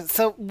is interesting.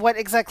 So what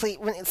exactly?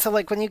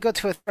 When you go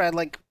to a thread,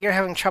 like you're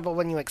having trouble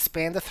when you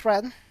expand a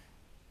thread.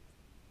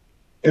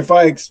 If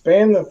I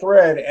expand the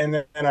thread and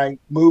then I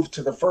move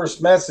to the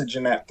first message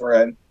in that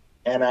thread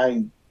and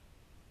I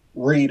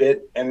read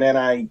it and then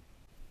I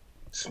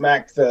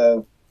smack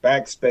the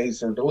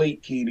backspace or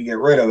delete key to get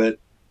rid of it,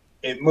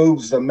 it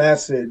moves the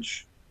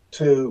message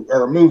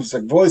or moves the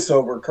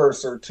voiceover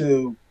cursor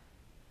to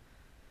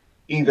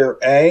either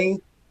the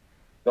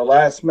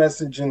last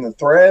message in the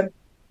thread,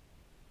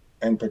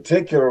 and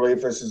particularly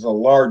if this is a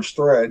large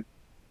thread,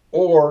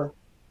 or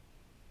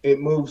it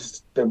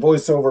moves the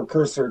voiceover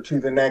cursor to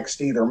the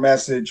next either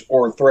message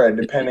or thread,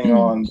 depending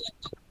on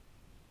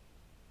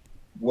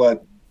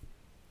what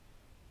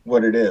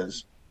it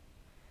is.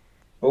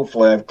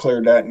 Hopefully, I've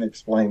cleared that and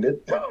explained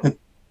it.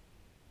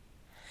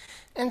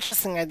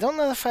 Interesting. I don't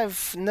know if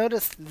I've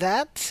noticed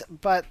that,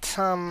 but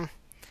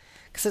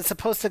because it's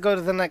supposed to go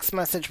to the next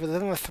message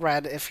within the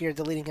thread if you're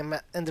deleting an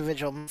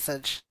individual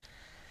message.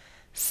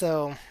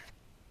 So.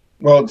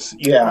 Well,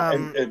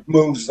 it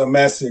moves the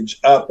message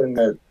up in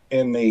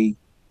the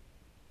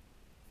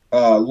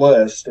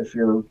list if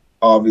you're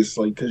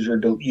obviously because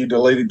you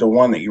deleted the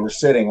one that you were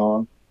sitting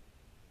on.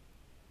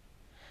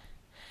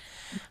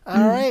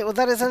 All right. Well,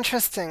 that is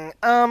interesting.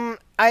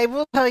 I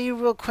will tell you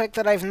real quick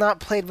that I've not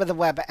played with the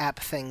web app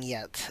thing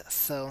yet.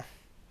 So.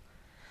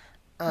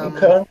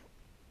 Okay.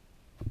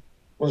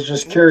 Was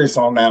just curious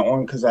on that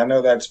one because I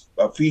know that's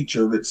a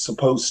feature that's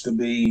supposed to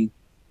be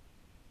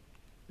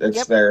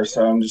there.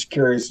 So I'm just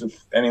curious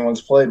if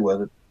anyone's played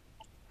with it.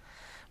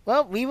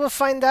 Well, we will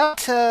find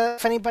out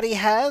if anybody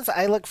has.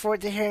 I look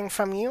forward to hearing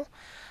from you.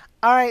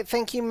 All right,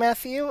 thank you,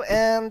 Matthew.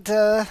 And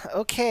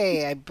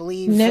okay, I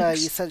believe you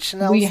said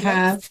Chanel. We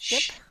have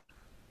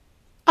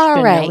All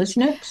Chanel right. is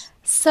next.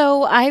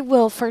 So I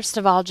will first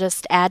of all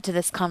just add to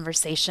this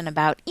conversation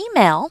about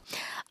email.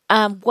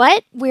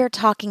 What we're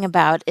talking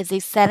about is a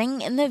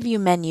setting in the view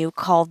menu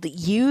called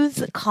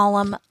Use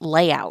Column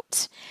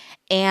Layout.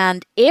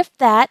 And if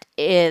that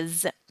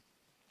is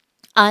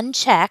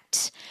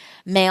unchecked,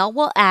 Mail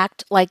will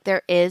act like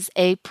there is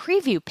a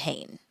preview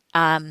pane.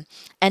 And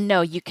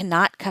no, you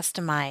cannot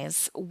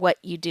customize what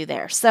you do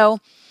there. So,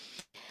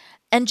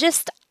 and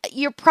just,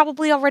 you're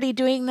probably already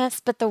doing this,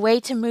 but the way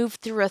to move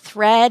through a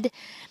thread,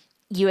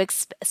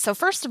 so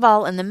first of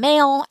all, in the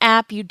Mail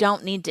app, you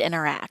don't need to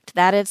interact.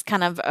 That is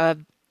kind of a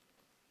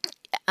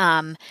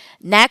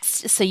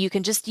next, so you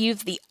can just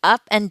use the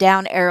up and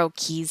down arrow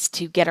keys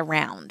to get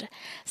around.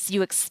 So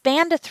you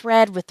expand a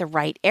thread with the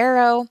right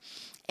arrow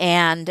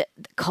and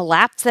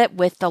collapse it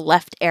with the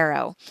left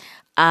arrow.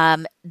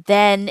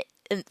 Then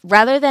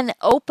rather than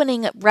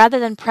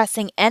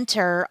pressing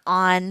enter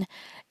on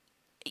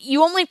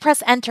you only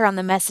press enter on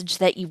the message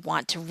that you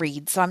want to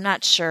read. So I'm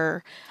not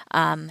sure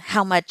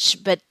how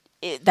much, but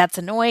that's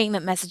annoying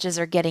that messages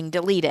are getting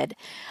deleted.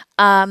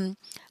 To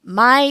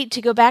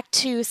go back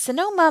to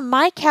Sonoma,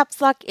 my caps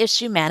lock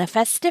issue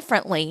manifests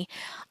differently.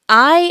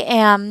 I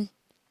am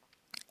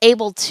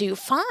able to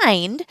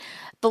find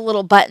the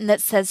little button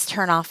that says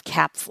turn off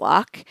caps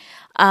lock,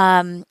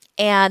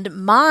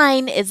 and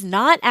mine is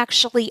not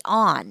actually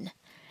on.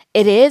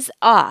 It is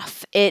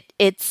off.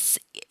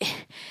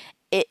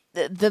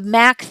 The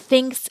Mac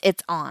thinks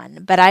it's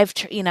on, but I've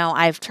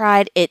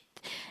tried it.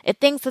 It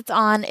thinks it's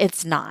on.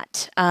 It's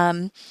not.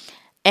 And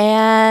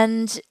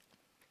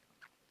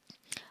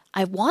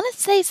I want to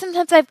say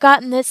sometimes I've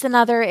gotten this in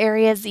other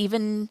areas,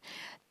 even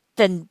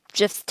than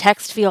just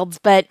text fields,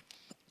 but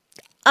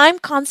I'm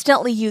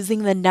constantly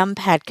using the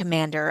numpad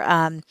commander.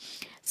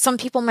 Some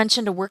people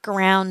mentioned a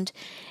workaround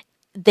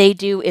they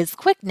do is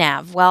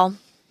QuickNav. Well,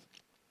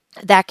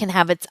 that can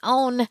have its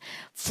own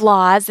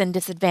flaws and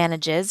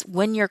disadvantages.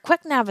 When your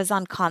QuickNav is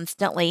on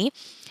constantly,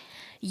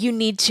 you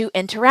need to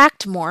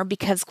interact more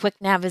because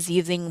QuickNav is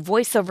using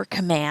voiceover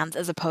commands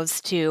as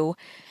opposed to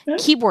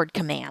keyboard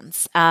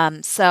commands.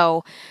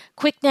 So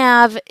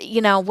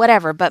QuickNav,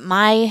 whatever. But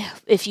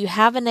if you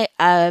have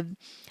a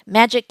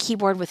Magic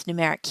Keyboard with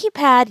numeric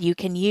keypad, you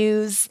can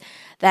use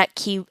that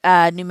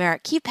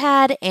numeric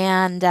keypad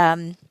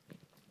and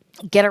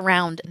get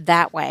around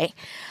that way.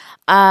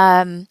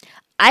 I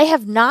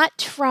have not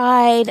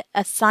tried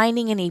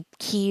assigning any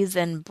keys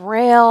in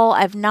Braille.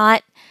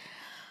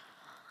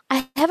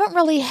 I haven't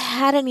really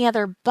had any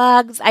other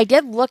bugs. I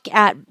did look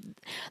at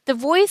the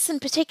voice in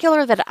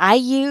particular that I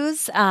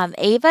use.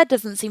 Ava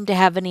doesn't seem to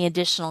have any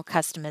additional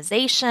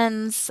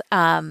customizations.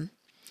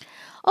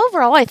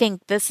 Overall, I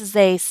think this is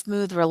a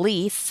smooth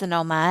release,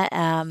 Sonoma.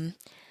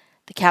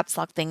 The caps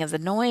lock thing is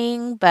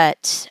annoying,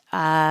 but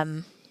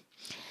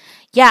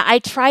yeah, I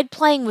tried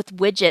playing with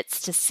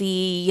widgets to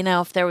see,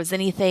 if there was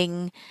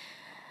anything,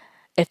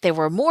 if they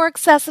were more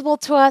accessible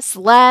to us,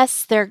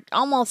 less. They're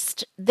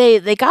almost,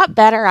 they got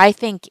better, I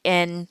think,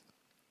 in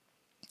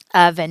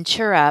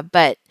Ventura,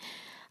 but,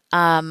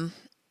 and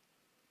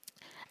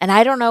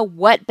I don't know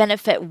what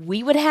benefit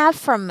we would have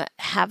from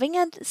having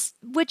a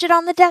widget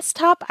on the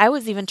desktop. I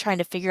was even trying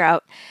to figure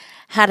out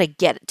how to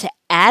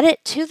add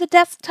it to the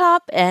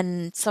desktop,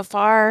 and so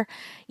far,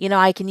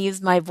 I can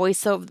use my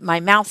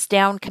my mouse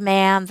down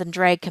commands and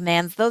drag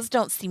commands. Those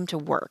don't seem to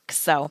work.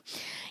 So,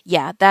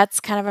 yeah, that's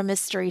kind of a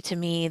mystery to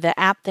me. The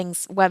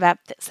web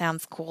app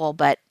sounds cool,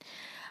 but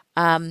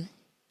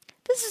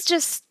this is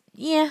just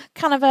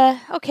kind of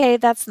okay,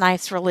 that's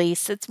nice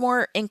release. It's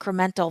more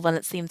incremental than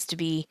it seems to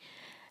be,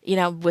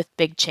 with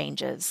big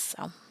changes.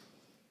 So.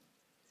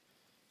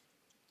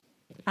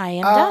 I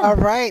am done. All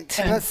right.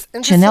 That's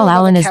Chanel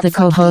Allen is the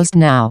co-host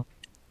now.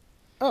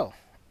 Oh.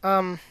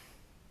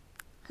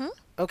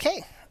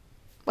 Okay.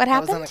 What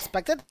happened? That was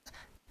unexpected.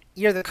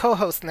 You're the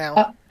co-host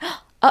now.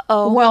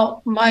 Uh-oh.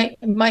 Well, my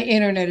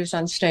internet is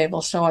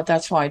unstable, so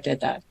that's why I did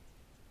that.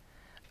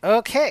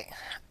 Okay.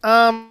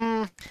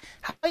 How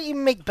about you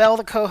make Belle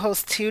the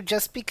co-host too,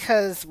 just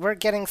because we're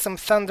getting some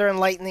thunder and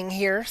lightning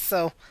here,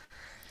 so...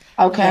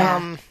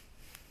 Okay.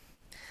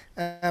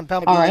 Belle would All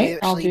be right,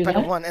 I'll actually do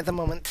better that. one at the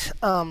moment.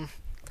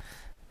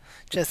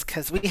 Just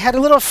because we had a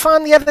little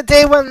fun the other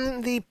day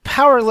when the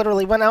power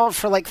literally went out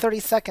for like 30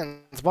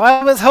 seconds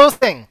while I was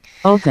hosting.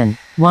 Open.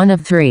 1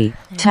 of 3.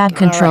 Tab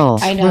control.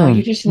 I know, Room.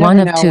 you just 1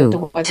 never of know 2. with the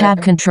weather.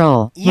 Tab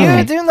control. You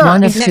Room. do not.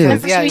 1 of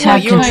because, 2. yeah,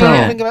 Tab you were control.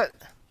 thinking about...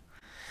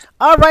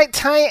 All right,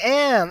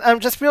 Tyann.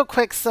 Just real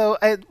quick, so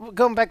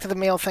going back to the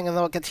mail thing, and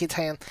then I'll get to you,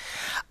 Tyann.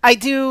 I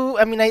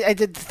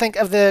did think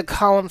of the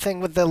column thing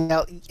with the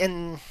layout,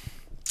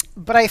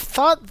 but I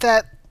thought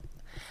that...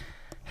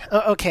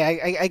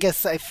 okay, I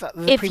guess I thought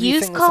the If preview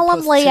use thing was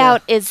column supposed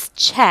layout to... is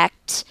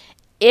checked,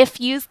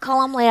 you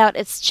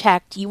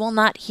will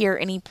not hear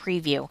any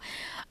preview.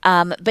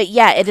 But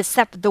yeah, it is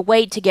the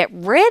way to get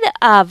rid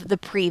of the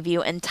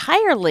preview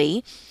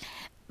entirely.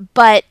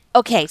 But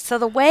okay, so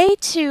the way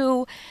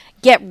to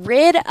get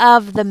rid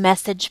of the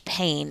message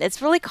pane,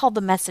 it's really called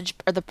the message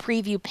or the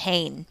preview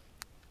pane,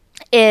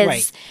 is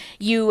Right.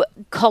 you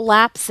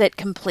collapse it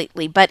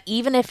completely. But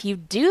even if you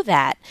do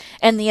that,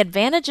 and the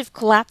advantage of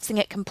collapsing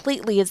it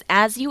completely is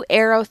as you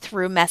arrow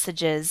through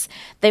messages,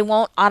 they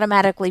won't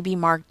automatically be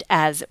marked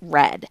as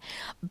read.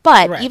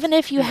 But Right. even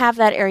if you have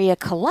that area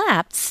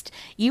collapsed,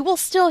 you will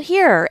still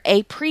hear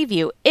a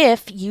preview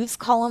if use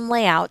column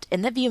layout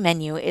in the view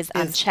menu is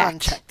unchecked.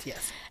 Unchecked,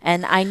 yes.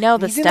 And I know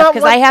this You do stuff not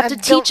because I want- have I to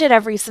don't- teach it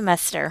every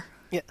semester.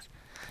 Yes.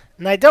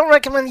 And I don't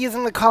recommend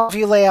using the column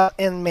view layout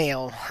in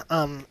mail.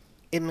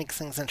 It makes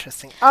things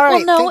interesting. All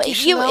right, Well, no, thank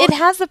you, Chanel. it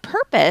has a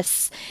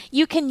purpose.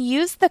 You can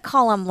use the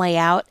column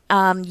layout.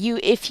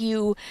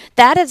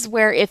 That is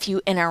where if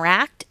you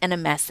interact in a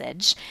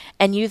message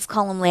and use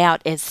column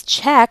layout is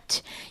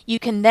checked, you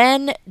can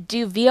then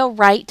do VO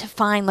right to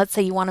find. Let's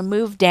say you want to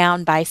move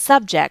down by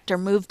subject or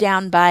move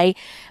down by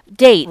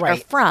date or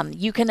Right. from.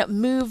 You can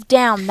move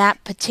down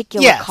that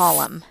particular Yes.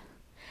 column.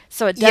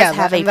 So it does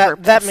have a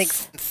purpose. That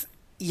makes sense.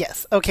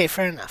 Yes. Okay.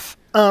 Fair enough.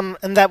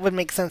 And that would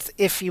make sense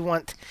if you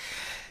want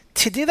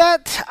To do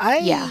that,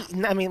 Yeah.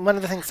 I mean, one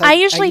of the things I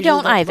usually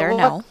don't look- either,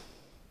 no.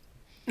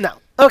 No.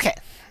 Okay.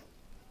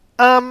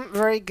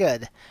 Very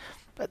good.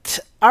 But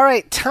all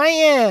right,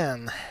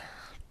 Tyann.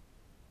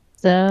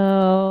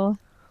 So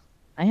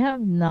I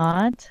have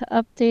not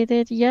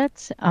updated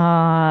yet.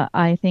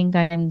 I think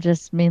I'm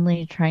just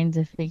mainly trying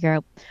to figure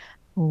out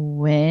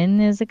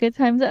when is a good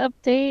time to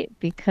update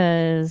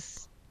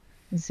because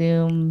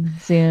Zoom,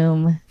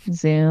 Zoom,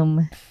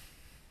 Zoom,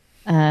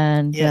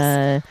 and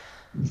Yes.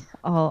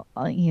 all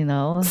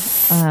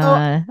So,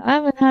 I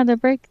haven't had a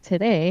break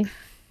today.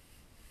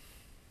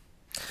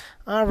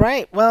 all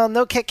right. Well,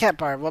 no Kit Kat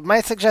bar. Well,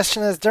 my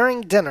suggestion is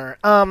during dinner.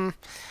 And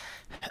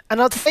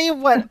I'll tell you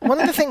what. One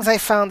of the things I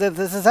found is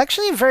this is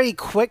actually a very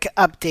quick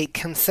update,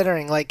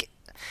 considering like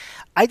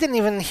I didn't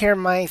even hear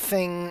my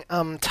thing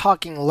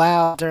talking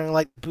loud during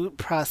like boot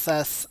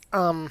process.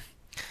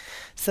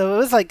 So it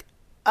was like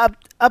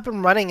up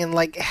and running in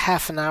like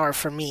half an hour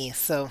for me.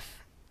 So,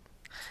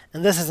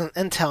 and this is an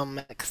Intel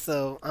Mac,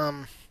 so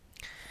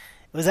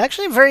it was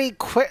actually a very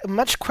quick,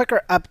 much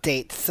quicker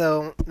update.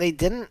 So they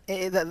didn't.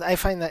 I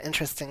find that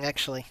interesting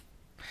actually.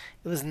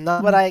 It was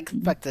not what I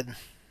expected,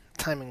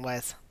 timing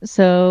wise.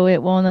 So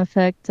it won't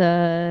affect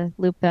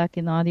loopback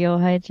and audio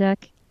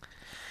hijack.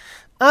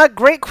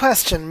 Great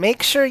question.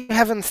 Make sure you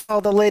have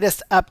installed the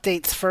latest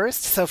updates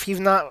first. So if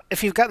you've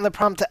gotten the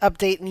prompt to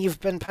update and you've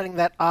been putting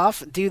that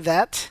off, do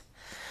that.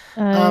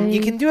 You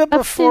can do it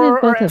before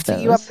or after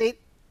you update.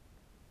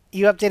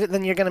 You update it,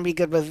 then you're going to be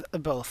good with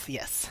both.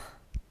 Yes.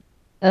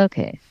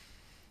 Okay.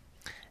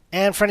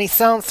 And for any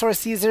sound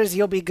source users,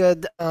 you'll be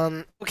good.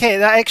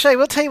 Okay, actually, I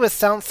will tell you with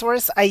sound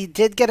source, I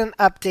did get an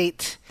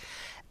update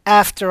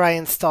after I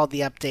installed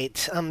the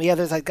update. The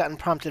others I'd gotten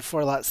prompted for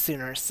a lot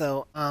sooner.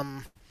 So,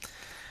 yeah.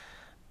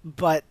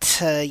 But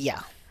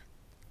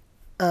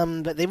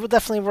they will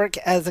definitely work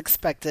as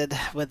expected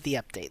with the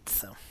updates.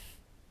 So.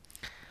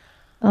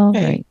 All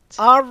Okay. right.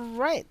 All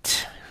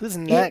right. Who's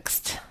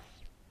next?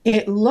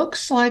 It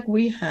looks like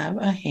we have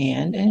a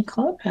hand in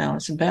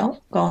Clubhouse.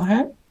 Belle, go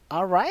ahead.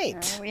 All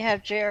right. We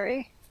have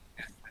Jerry.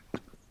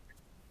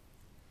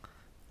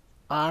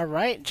 All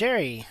right,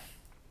 Jerry.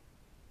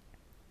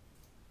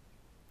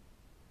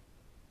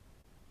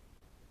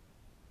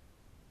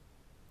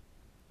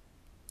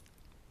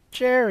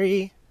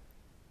 Jerry.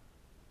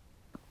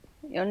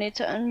 You'll need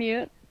to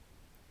unmute.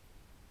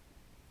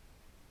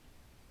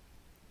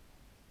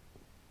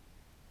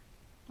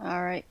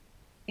 All right.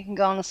 You can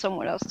go on to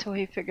someone else till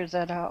he figures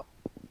that out.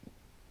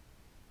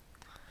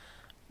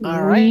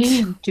 All We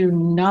right. do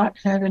not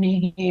have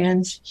any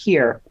hands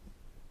here.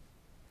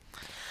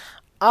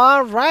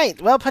 All right.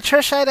 Well,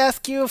 Patricia, I'd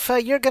ask you if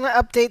you're going to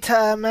update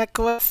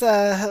macOS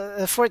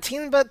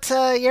 14, but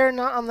you're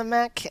not on the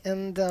Mac,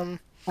 and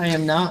I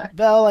am not.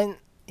 Belle,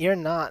 you're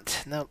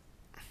not. Nope.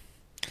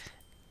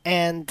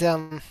 And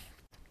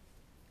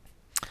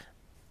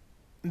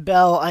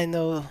Belle, I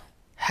know,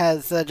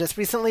 has just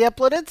recently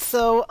uploaded,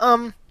 so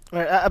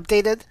or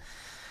updated.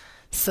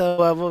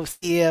 So we'll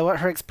see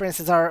what her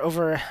experiences are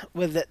over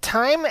with the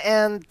time,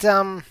 and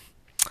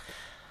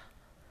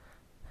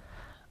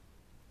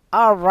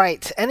all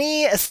right.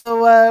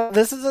 So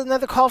this is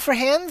another call for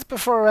hands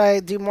before I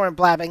do more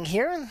blabbing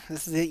here.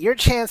 This is your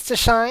chance to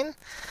shine.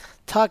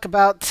 Talk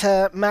about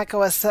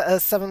macOS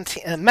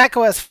 17,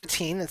 macOS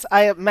 14. It's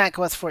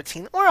macOS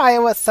 14 or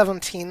iOS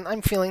 17.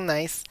 I'm feeling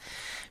nice.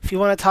 If you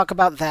want to talk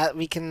about that,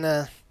 we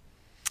can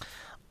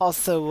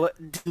also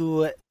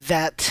do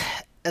that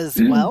as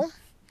well.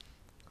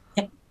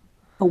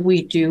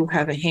 We do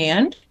have a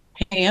hand.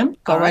 Pam,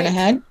 go right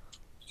ahead.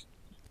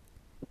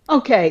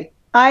 Okay,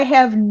 I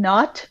have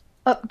not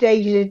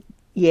updated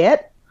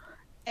yet.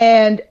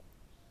 And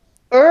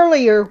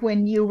earlier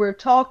when you were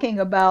talking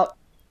about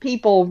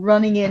people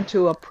running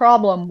into a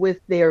problem with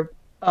their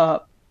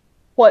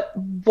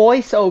what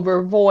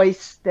voiceover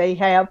voice they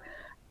have,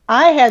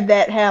 I had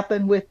that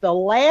happen with the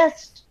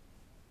last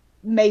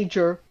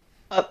major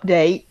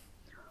update,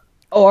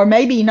 or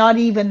maybe not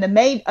even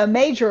a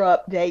major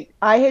update.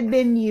 I had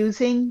been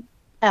using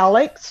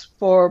Alex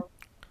for,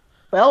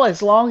 well,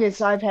 as long as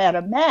I've had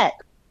a Mac.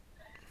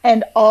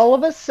 And all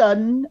of a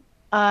sudden,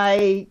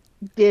 I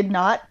did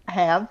not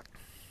have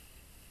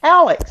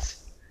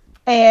Alex.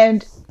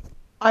 And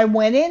I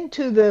went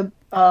into the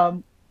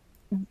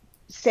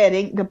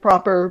setting, the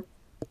proper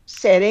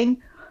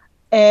setting,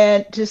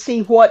 and to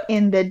see what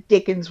in the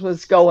dickens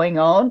was going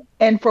on.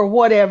 And for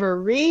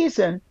whatever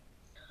reason,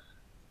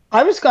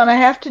 I was going to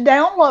have to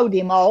download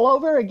him all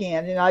over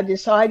again. And I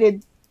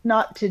decided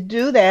not to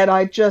do that.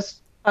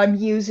 I'm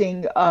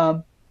using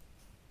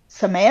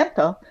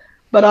Samantha,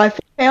 but I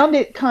found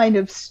it kind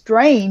of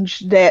strange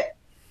that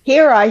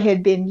here I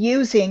had been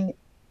using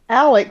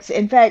Alex.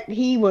 In fact,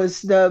 he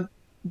was the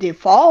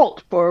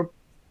default for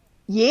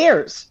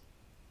years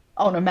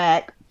on a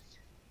Mac.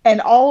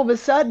 And all of a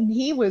sudden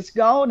he was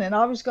gone and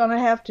I was going to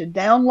have to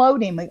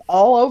download him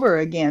all over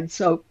again.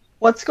 So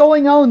what's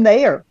going on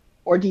there?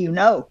 Or do you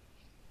know?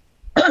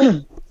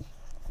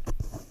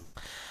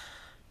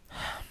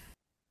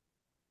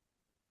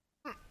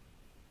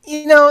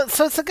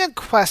 So it's a good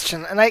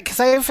question, and because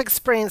I've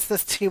experienced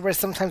this too, where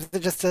sometimes it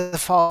just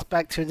defaults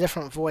back to a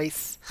different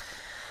voice,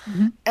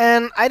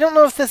 and I don't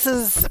know if this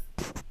is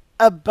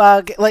a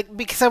bug,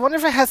 because I wonder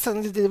if it has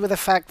something to do with the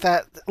fact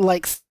that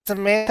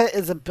Samantha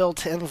is a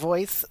built-in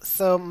voice.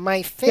 So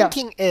my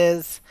thinking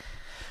is,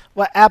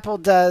 what Apple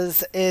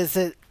does is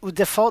it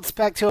defaults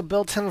back to a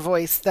built-in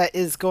voice that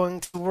is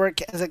going to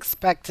work as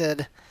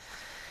expected.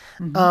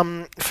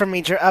 For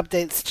major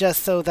updates,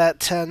 just so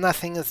that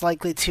nothing is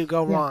likely to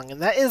go wrong.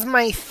 And that is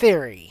my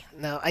theory.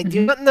 Now, I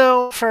do not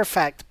know for a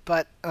fact,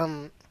 but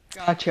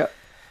Gotcha.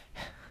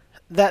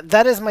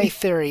 that is my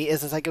theory.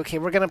 Is it's okay,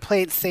 we're gonna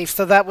play it safe,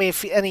 so that way,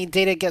 if any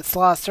data gets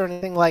lost or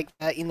anything like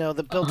that,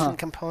 the built-in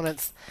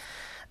components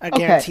are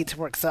guaranteed to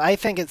work. So I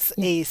think it's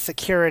a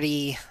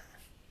security.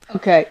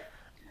 Okay.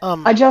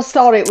 I just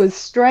thought it was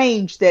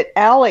strange that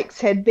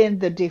Alex had been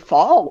the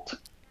default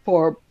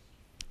for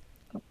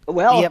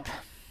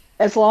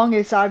as long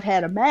as I've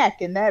had a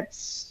Mac, and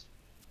that's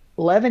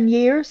 11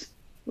 years,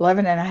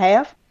 11 and a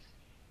half.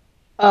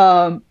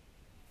 And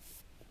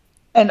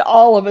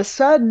all of a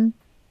sudden,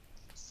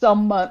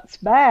 some months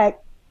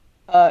back,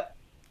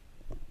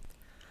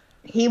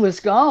 he was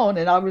gone,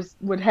 and I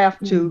would have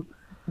to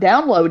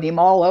download him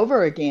all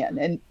over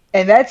again.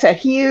 And that's a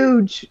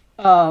huge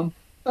a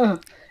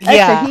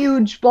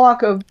huge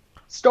block of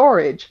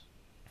storage.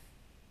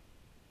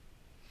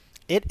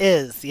 It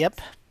is,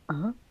 yep.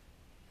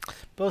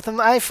 Both on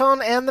the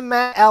iPhone and the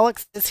Mac,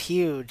 Alex is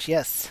huge.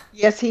 Yes.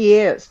 Yes, he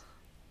is.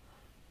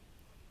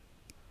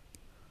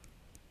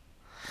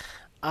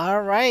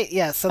 All right.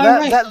 Yeah. So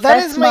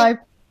that's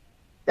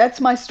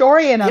my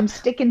story, and I'm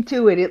sticking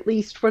to it, at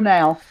least for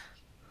now.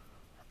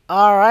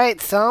 All right.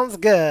 Sounds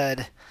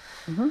good.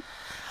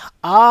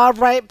 All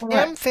right,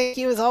 Pam. Thank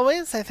you as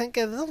always. I think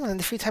this is one of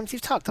the few times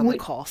you've talked on the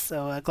call,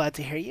 so glad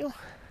to hear you.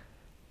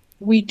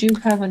 We do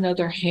have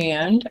another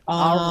hand.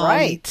 All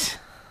right.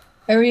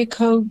 Area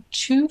code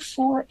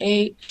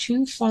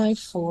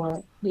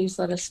 248254. Please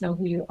let us know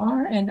who you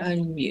are and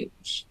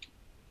unmute.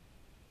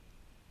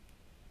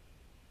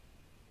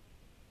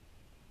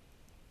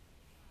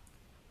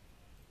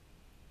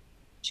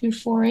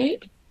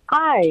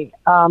 Hi,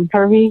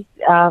 Herbie,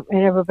 and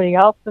everybody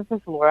else. This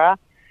is Laura.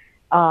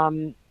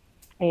 And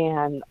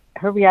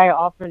Herbie, I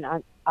often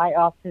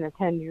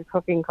attend your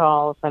cooking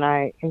calls, and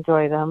I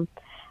enjoy them.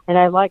 And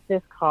I like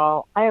this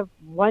call. I have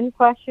one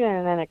question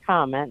and then a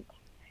comment.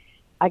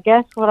 I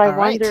guess what I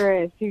wonder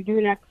is, you do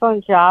an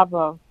excellent job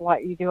of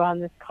what you do on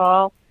this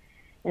call,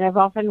 and I've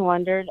often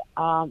wondered,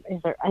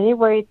 is there any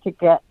way to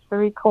get the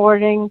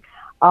recording?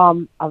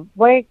 Quite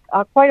a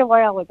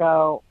while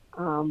ago,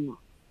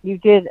 you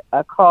did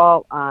a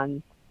call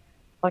on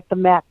the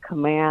Mac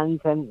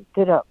commands, and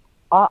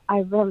I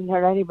haven't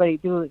heard anybody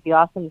do the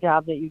awesome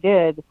job that you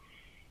did,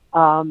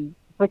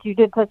 but you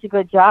did such a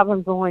good job.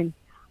 I'm going,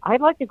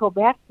 I'd like to go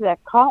back to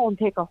that call and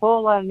take a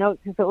whole lot of notes,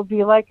 because it would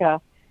be like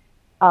a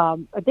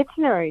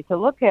dictionary to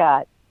look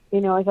at,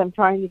 as I'm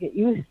trying to get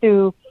used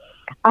to.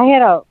 I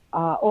had a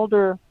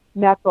older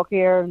MacBook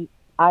Air, and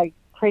I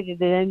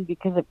traded it in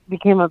because it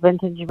became a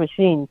vintage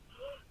machine.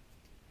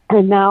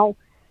 And now,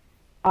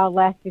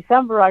 last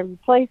December, I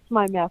replaced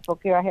my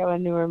MacBook Air. I have a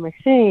newer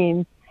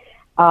machine,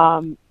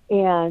 but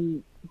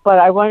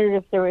I wondered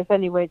if there was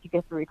any way to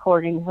get the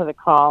recordings of the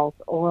calls,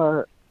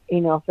 or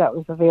if that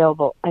was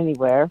available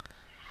anywhere.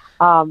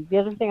 The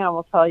other thing I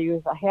will tell you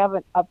is I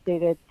haven't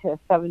updated to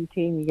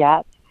 17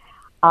 yet.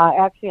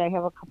 Actually, I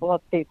have a couple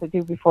updates to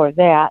do before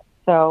that.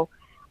 So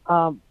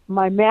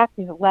my Mac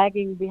is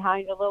lagging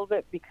behind a little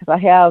bit because I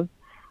have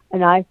an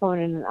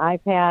iPhone and an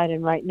iPad,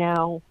 and right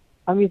now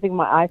I'm using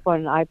my iPhone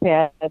and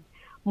iPad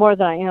more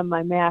than I am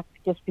my Mac,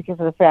 just because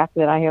of the fact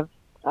that I have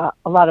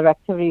a lot of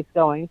activities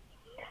going.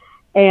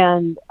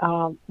 And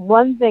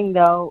one thing,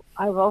 though,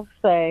 I will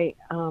say,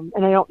 and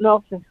I don't know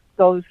if this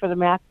goes for the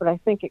Mac, but I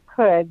think it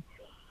could.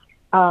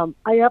 I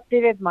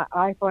updated my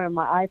iPhone and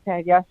my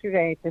iPad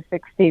yesterday to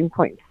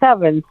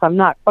 16.7, so I'm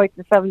not quite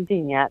to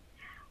 17 yet.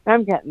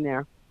 I'm getting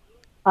there.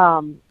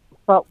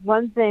 But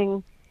one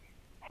thing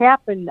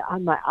happened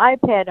on my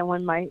iPad, and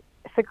when my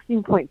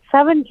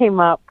 16.7 came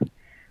up,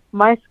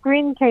 my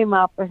screen came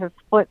up as a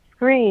split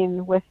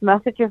screen with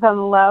messages on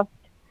the left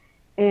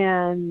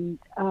and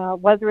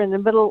weather in the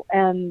middle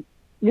and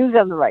news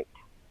on the right.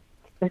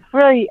 It's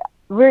really,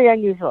 very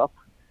unusual.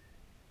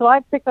 So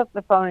I picked up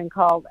the phone and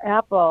called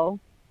Apple,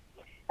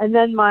 and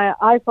then my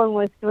iPhone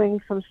was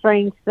doing some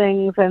strange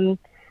things and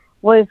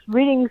was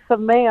reading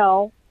some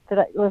mail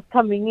that was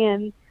coming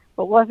in,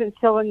 but wasn't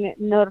showing it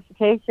in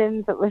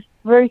notifications. It was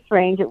very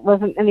strange. It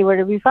wasn't anywhere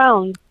to be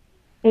found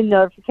in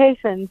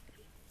notifications.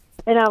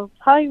 And I'll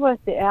tell you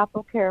what the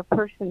AppleCare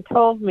person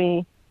told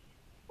me,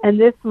 and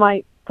this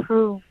might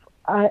prove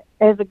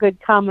as a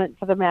good comment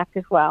for the Mac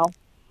as well.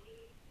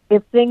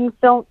 If things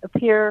don't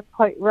appear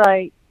quite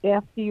right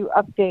after you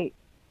update,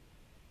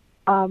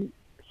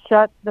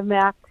 shut the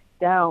Mac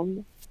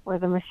down or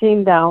the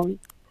machine down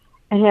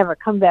and have it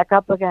come back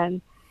up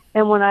again.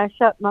 And when I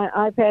shut my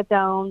iPad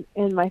down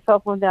and my cell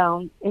phone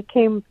down, they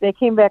came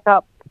back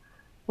up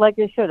like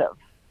they should have,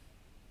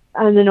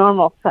 in the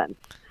normal sense.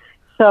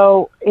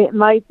 So it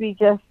might be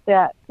just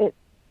that it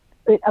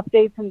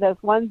updates and does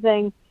one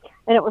thing.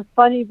 And it was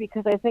funny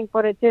because I think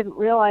what it didn't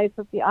realize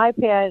with the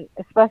iPad,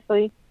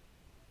 especially,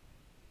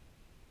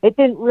 it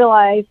didn't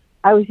realize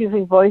I was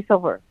using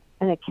VoiceOver,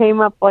 and it came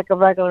up like a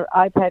regular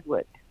iPad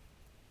would,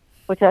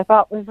 which I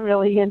thought was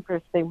really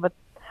interesting. But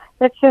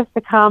that's just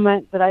a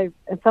comment and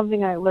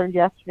something I learned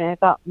yesterday I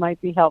thought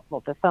might be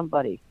helpful to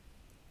somebody.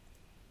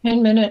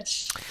 10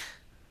 minutes.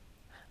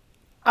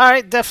 All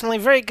right, definitely.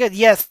 Very good.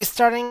 Yes,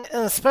 starting,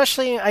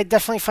 especially, I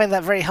definitely find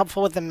that very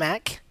helpful with the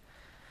Mac.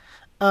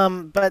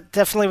 But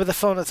definitely with the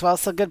phone as well.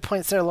 So good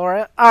points there,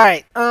 Laura. All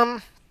right.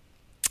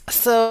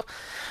 So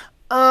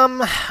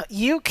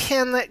you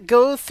can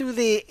go through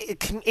the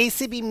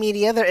ACB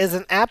Media. There is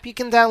an app you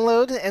can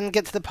download and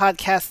get to the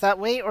podcast that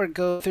way, or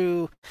go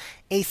through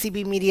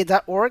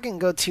acbmedia.org and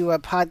go to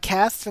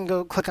podcasts and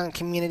go click on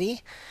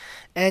community.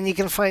 And you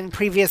can find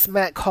previous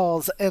Mac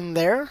calls in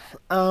there.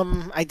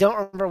 I don't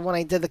remember when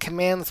I did the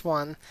commands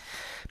one,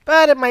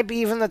 but it might be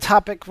even the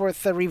topic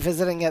worth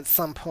revisiting at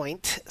some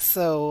point.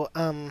 So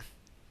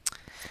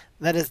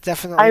that is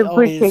definitely I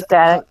appreciate always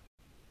that.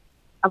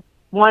 I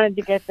wanted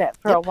to get that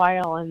for a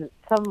while, and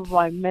some of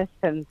I missed,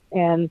 and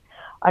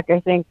like I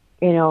think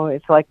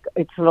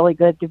it's really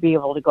good to be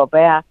able to go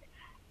back.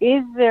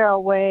 Is there a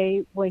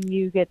way when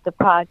you get the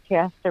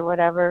podcast or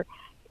whatever?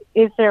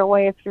 Is there a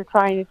way if you're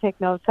trying to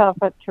take notes off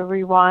it to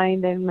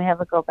rewind and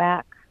have it go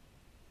back?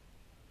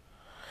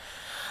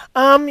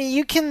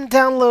 You can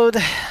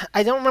download.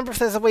 I don't remember if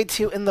there's a way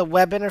to in the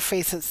web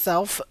interface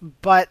itself,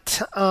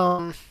 but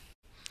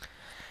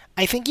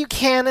I think you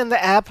can in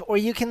the app, or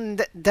you can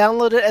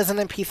download it as an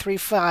MP3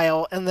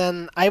 file, and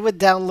then I would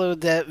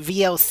download the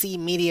VLC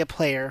media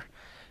player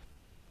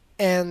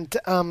and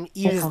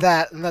use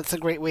that, and that's a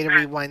great way to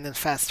rewind and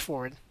fast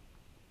forward.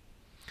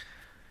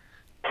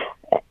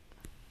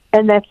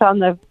 And that's on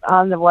the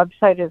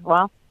website as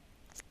well?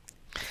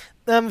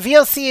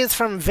 VLC is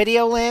from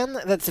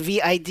Videoland. That's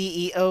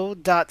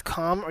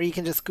VIDEO.com, or you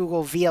can just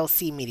Google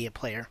VLC Media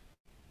Player.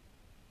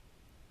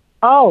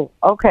 Oh,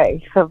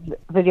 okay. So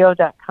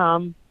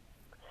video.com.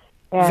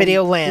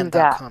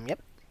 Videoland.com, yep.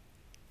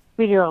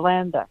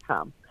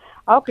 Videoland.com.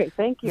 Okay,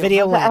 thank you.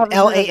 Videoland,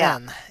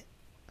 LAN.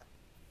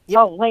 Yep.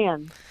 Oh,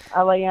 LAN.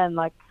 LAN,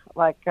 like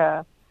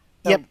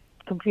yep.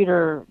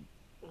 Computer.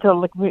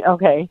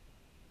 Okay.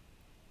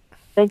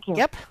 Thank you.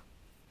 Yep.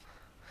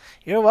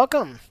 You're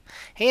welcome.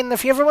 Hey, and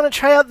if you ever want to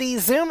try out the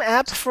Zoom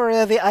app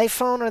for the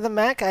iPhone or the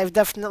Mac, I've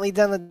definitely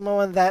done a demo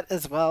on that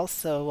as well.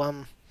 So,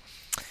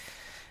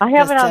 I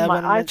have it on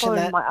my iPhone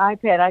and my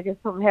iPad. I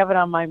just don't have it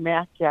on my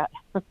Mac yet.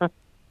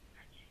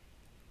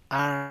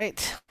 All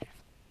right.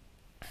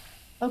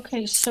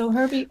 Okay, so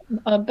Herbie,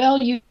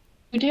 Belle, you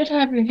did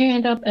have your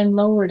hand up and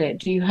lowered it.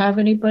 Do you have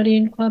anybody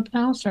in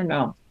Clubhouse or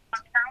no?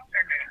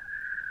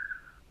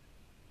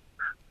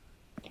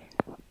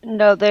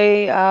 No,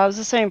 they was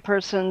the same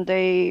person.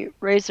 They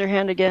raised their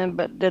hand again,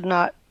 but did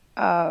not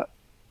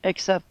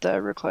accept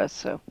the request.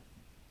 So.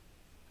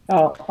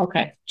 Oh,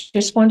 okay.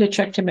 Just wanted to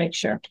check to make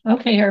sure.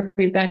 Okay,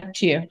 Herbie, back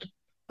to you.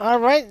 All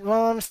right.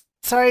 Well, I'm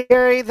sorry,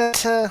 Gary,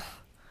 that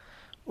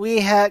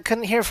we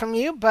couldn't hear from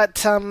you,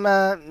 but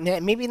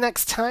maybe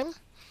next time.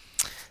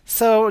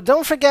 So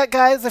don't forget,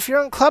 guys, if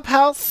you're in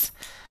Clubhouse,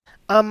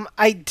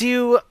 I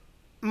do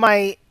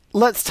my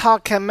Let's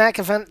Talk Mac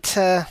event.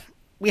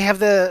 We have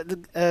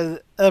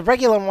the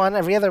regular one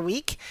every other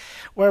week,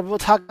 where we'll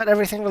talk about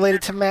everything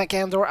related to Mac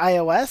and or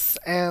iOS,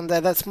 and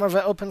that's more of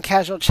an open,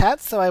 casual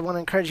chat, so I want to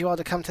encourage you all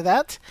to come to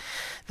that.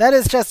 That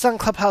is just on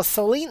Clubhouse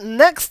solely.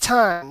 Next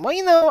time,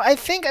 well, I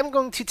think I'm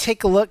going to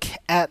take a look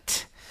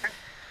at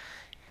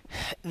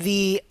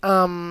the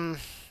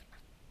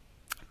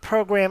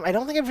program. I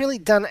don't think I've really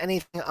done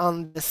anything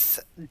on this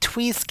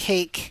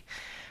Tweezcake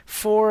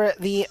for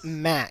the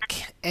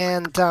Mac.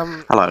 And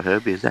hello,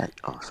 Herbie. Is that?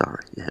 Oh,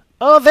 sorry. Yeah.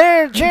 Oh,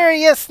 there,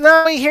 Jerry. Yes,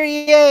 now we hear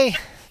you. Yay!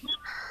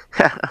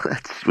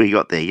 We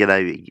got there.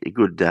 A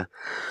good, a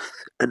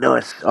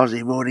nice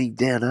Aussie morning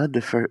down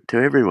under to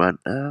everyone.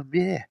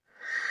 Yeah.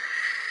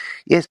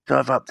 Yes,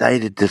 I've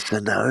updated to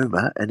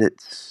Sonoma, and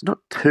it's not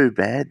too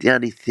bad. The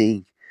only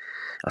thing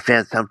I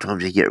found,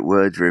 sometimes you get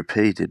words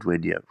repeated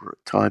when you're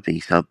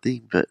typing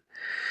something, but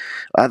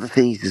other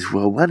things as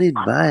well. One in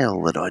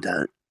Mail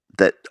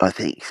that I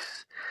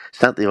think's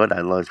something I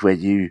don't like is when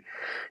you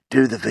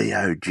do the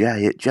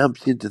VOJ, it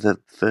jumps into the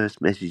first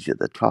message at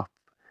the top,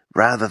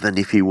 rather than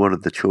if you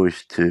wanted the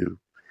choice to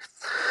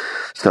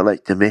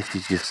select the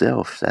message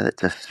yourself. So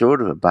that's a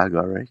sort of a bug,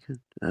 I reckon.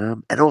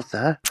 And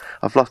also,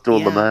 I've lost all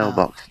the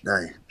mailbox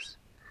names.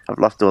 I've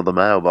lost all the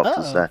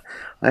mailboxes, so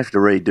I have to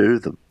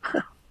redo them.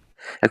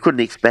 I couldn't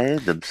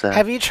expand them. So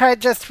have you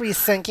tried just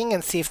resyncing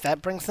and see if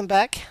that brings them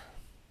back?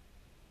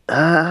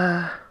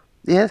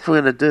 Yeah, that's what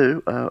I'm going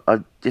to do. I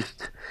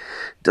just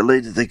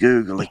deleted the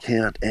Google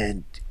account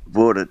and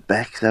brought it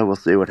back, so we'll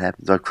see what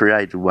happens. I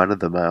created one of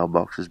the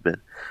mailboxes, but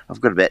I've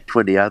got about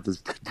 20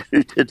 others to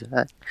do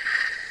today.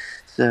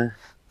 So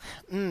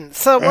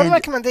one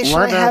recommendation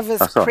I have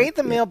is create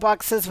the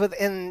mailboxes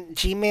within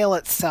Gmail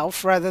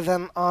itself rather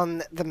than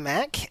on the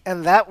Mac,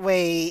 and that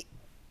way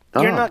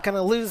you're Oh, not going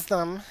to lose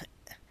them,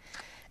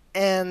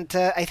 and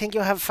I think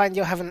find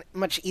you'll have a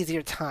much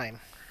easier time.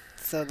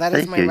 So that is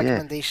thank my you. Yeah.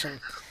 recommendation.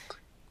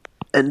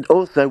 And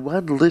also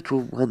one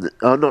little one that,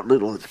 oh, not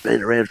little, it's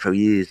been around for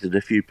years, and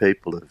a few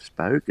people have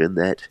spoken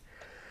that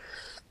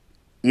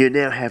you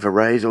now have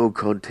erase all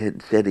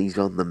content settings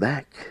on the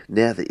Mac.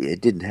 Now that you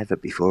didn't have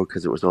it before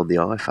because it was on the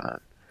iPhone.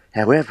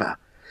 However,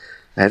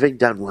 having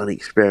done one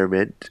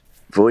experiment,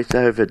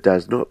 VoiceOver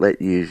does not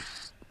let you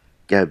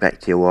go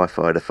back to your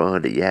Wi-Fi to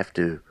find it. You have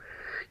to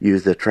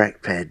use the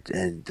trackpad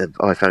and the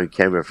iPhone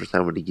camera for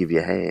someone to give you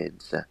a hand.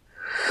 So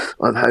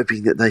I'm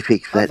hoping that they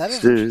fix Oh, that that is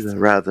sooner interesting.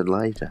 rather than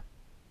later,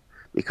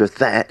 because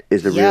that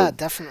is a Yeah, real.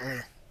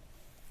 definitely.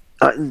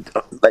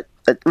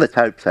 Let's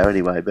hope so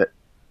anyway. But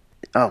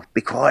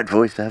be quiet,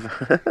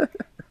 VoiceOver.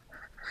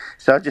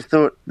 So I just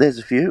thought there's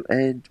a few,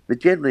 but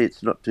generally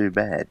it's not too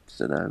bad,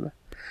 Sonoma.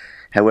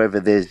 However,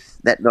 there's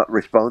that not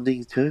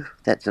responding to.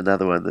 That's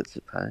another one that's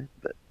a pain.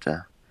 But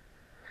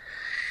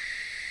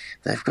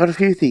they've got a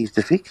few things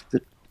to fix,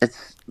 but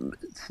it's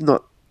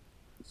not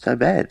so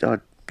bad. I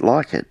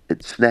like it.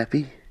 It's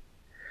snappy.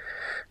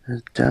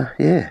 And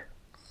yeah.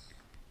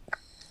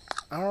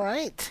 All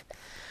right.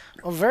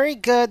 Well, very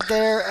good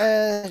there,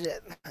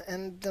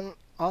 and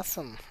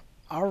awesome.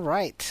 All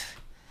right.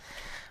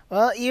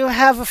 Well, you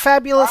have a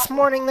fabulous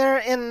morning there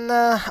in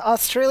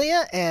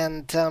Australia,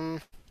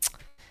 and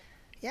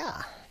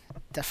yeah,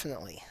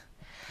 definitely.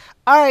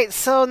 All right,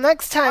 so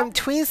next time,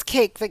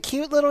 Tweezcake, the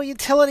cute little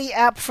utility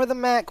app for the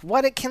Mac,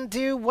 what it can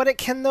do, what it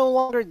can no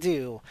longer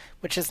do,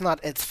 which is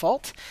not its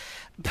fault.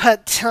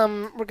 But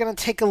we're going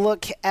to take a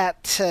look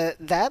at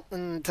that,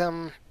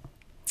 and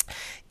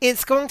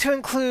it's going to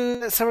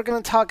include, so we're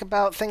going to talk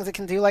about things it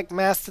can do like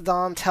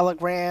Mastodon,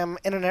 Telegram,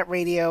 Internet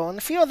Radio, and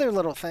a few other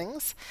little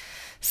things.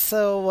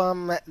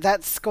 So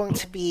that's going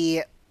to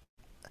be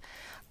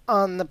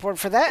on the board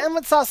for that. And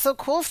what's also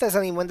cool, if there's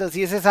any Windows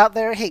users out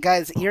there, hey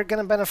guys, you're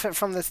going to benefit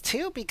from this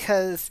too,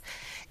 because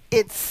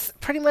it's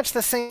pretty much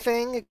the same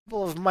thing, a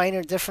couple of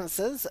minor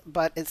differences,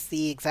 but it's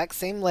the exact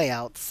same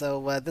layout.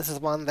 So this is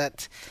one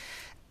that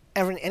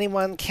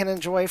anyone can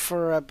enjoy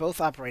for both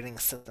operating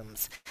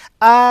systems.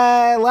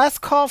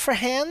 Last call for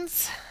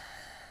hands.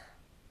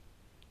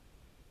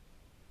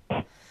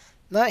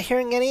 Not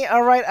hearing any.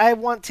 All right, I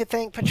want to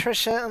thank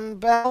Patricia and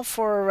Belle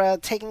for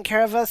taking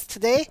care of us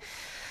today.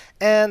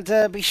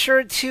 And be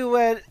sure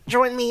to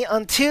join me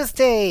on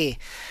Tuesday.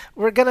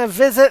 We're going to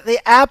visit the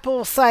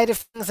Apple side of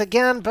things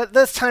again, but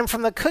this time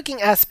from the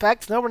cooking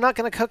aspect. No, we're not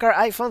going to cook our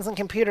iPhones and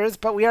computers,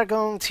 but we are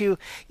going to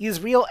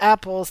use real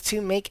apples to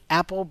make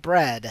apple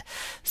bread.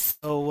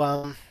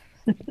 So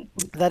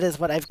that is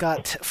what I've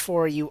got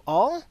for you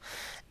all.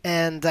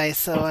 And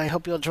so I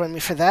hope you'll join me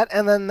for that.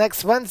 And then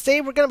next Wednesday,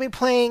 we're going to be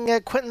playing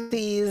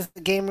Quentin's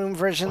game room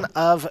version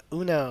of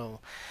Uno.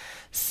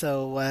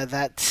 So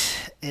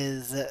that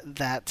is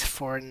that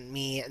for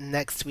me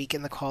next week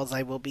in the calls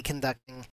I will be conducting.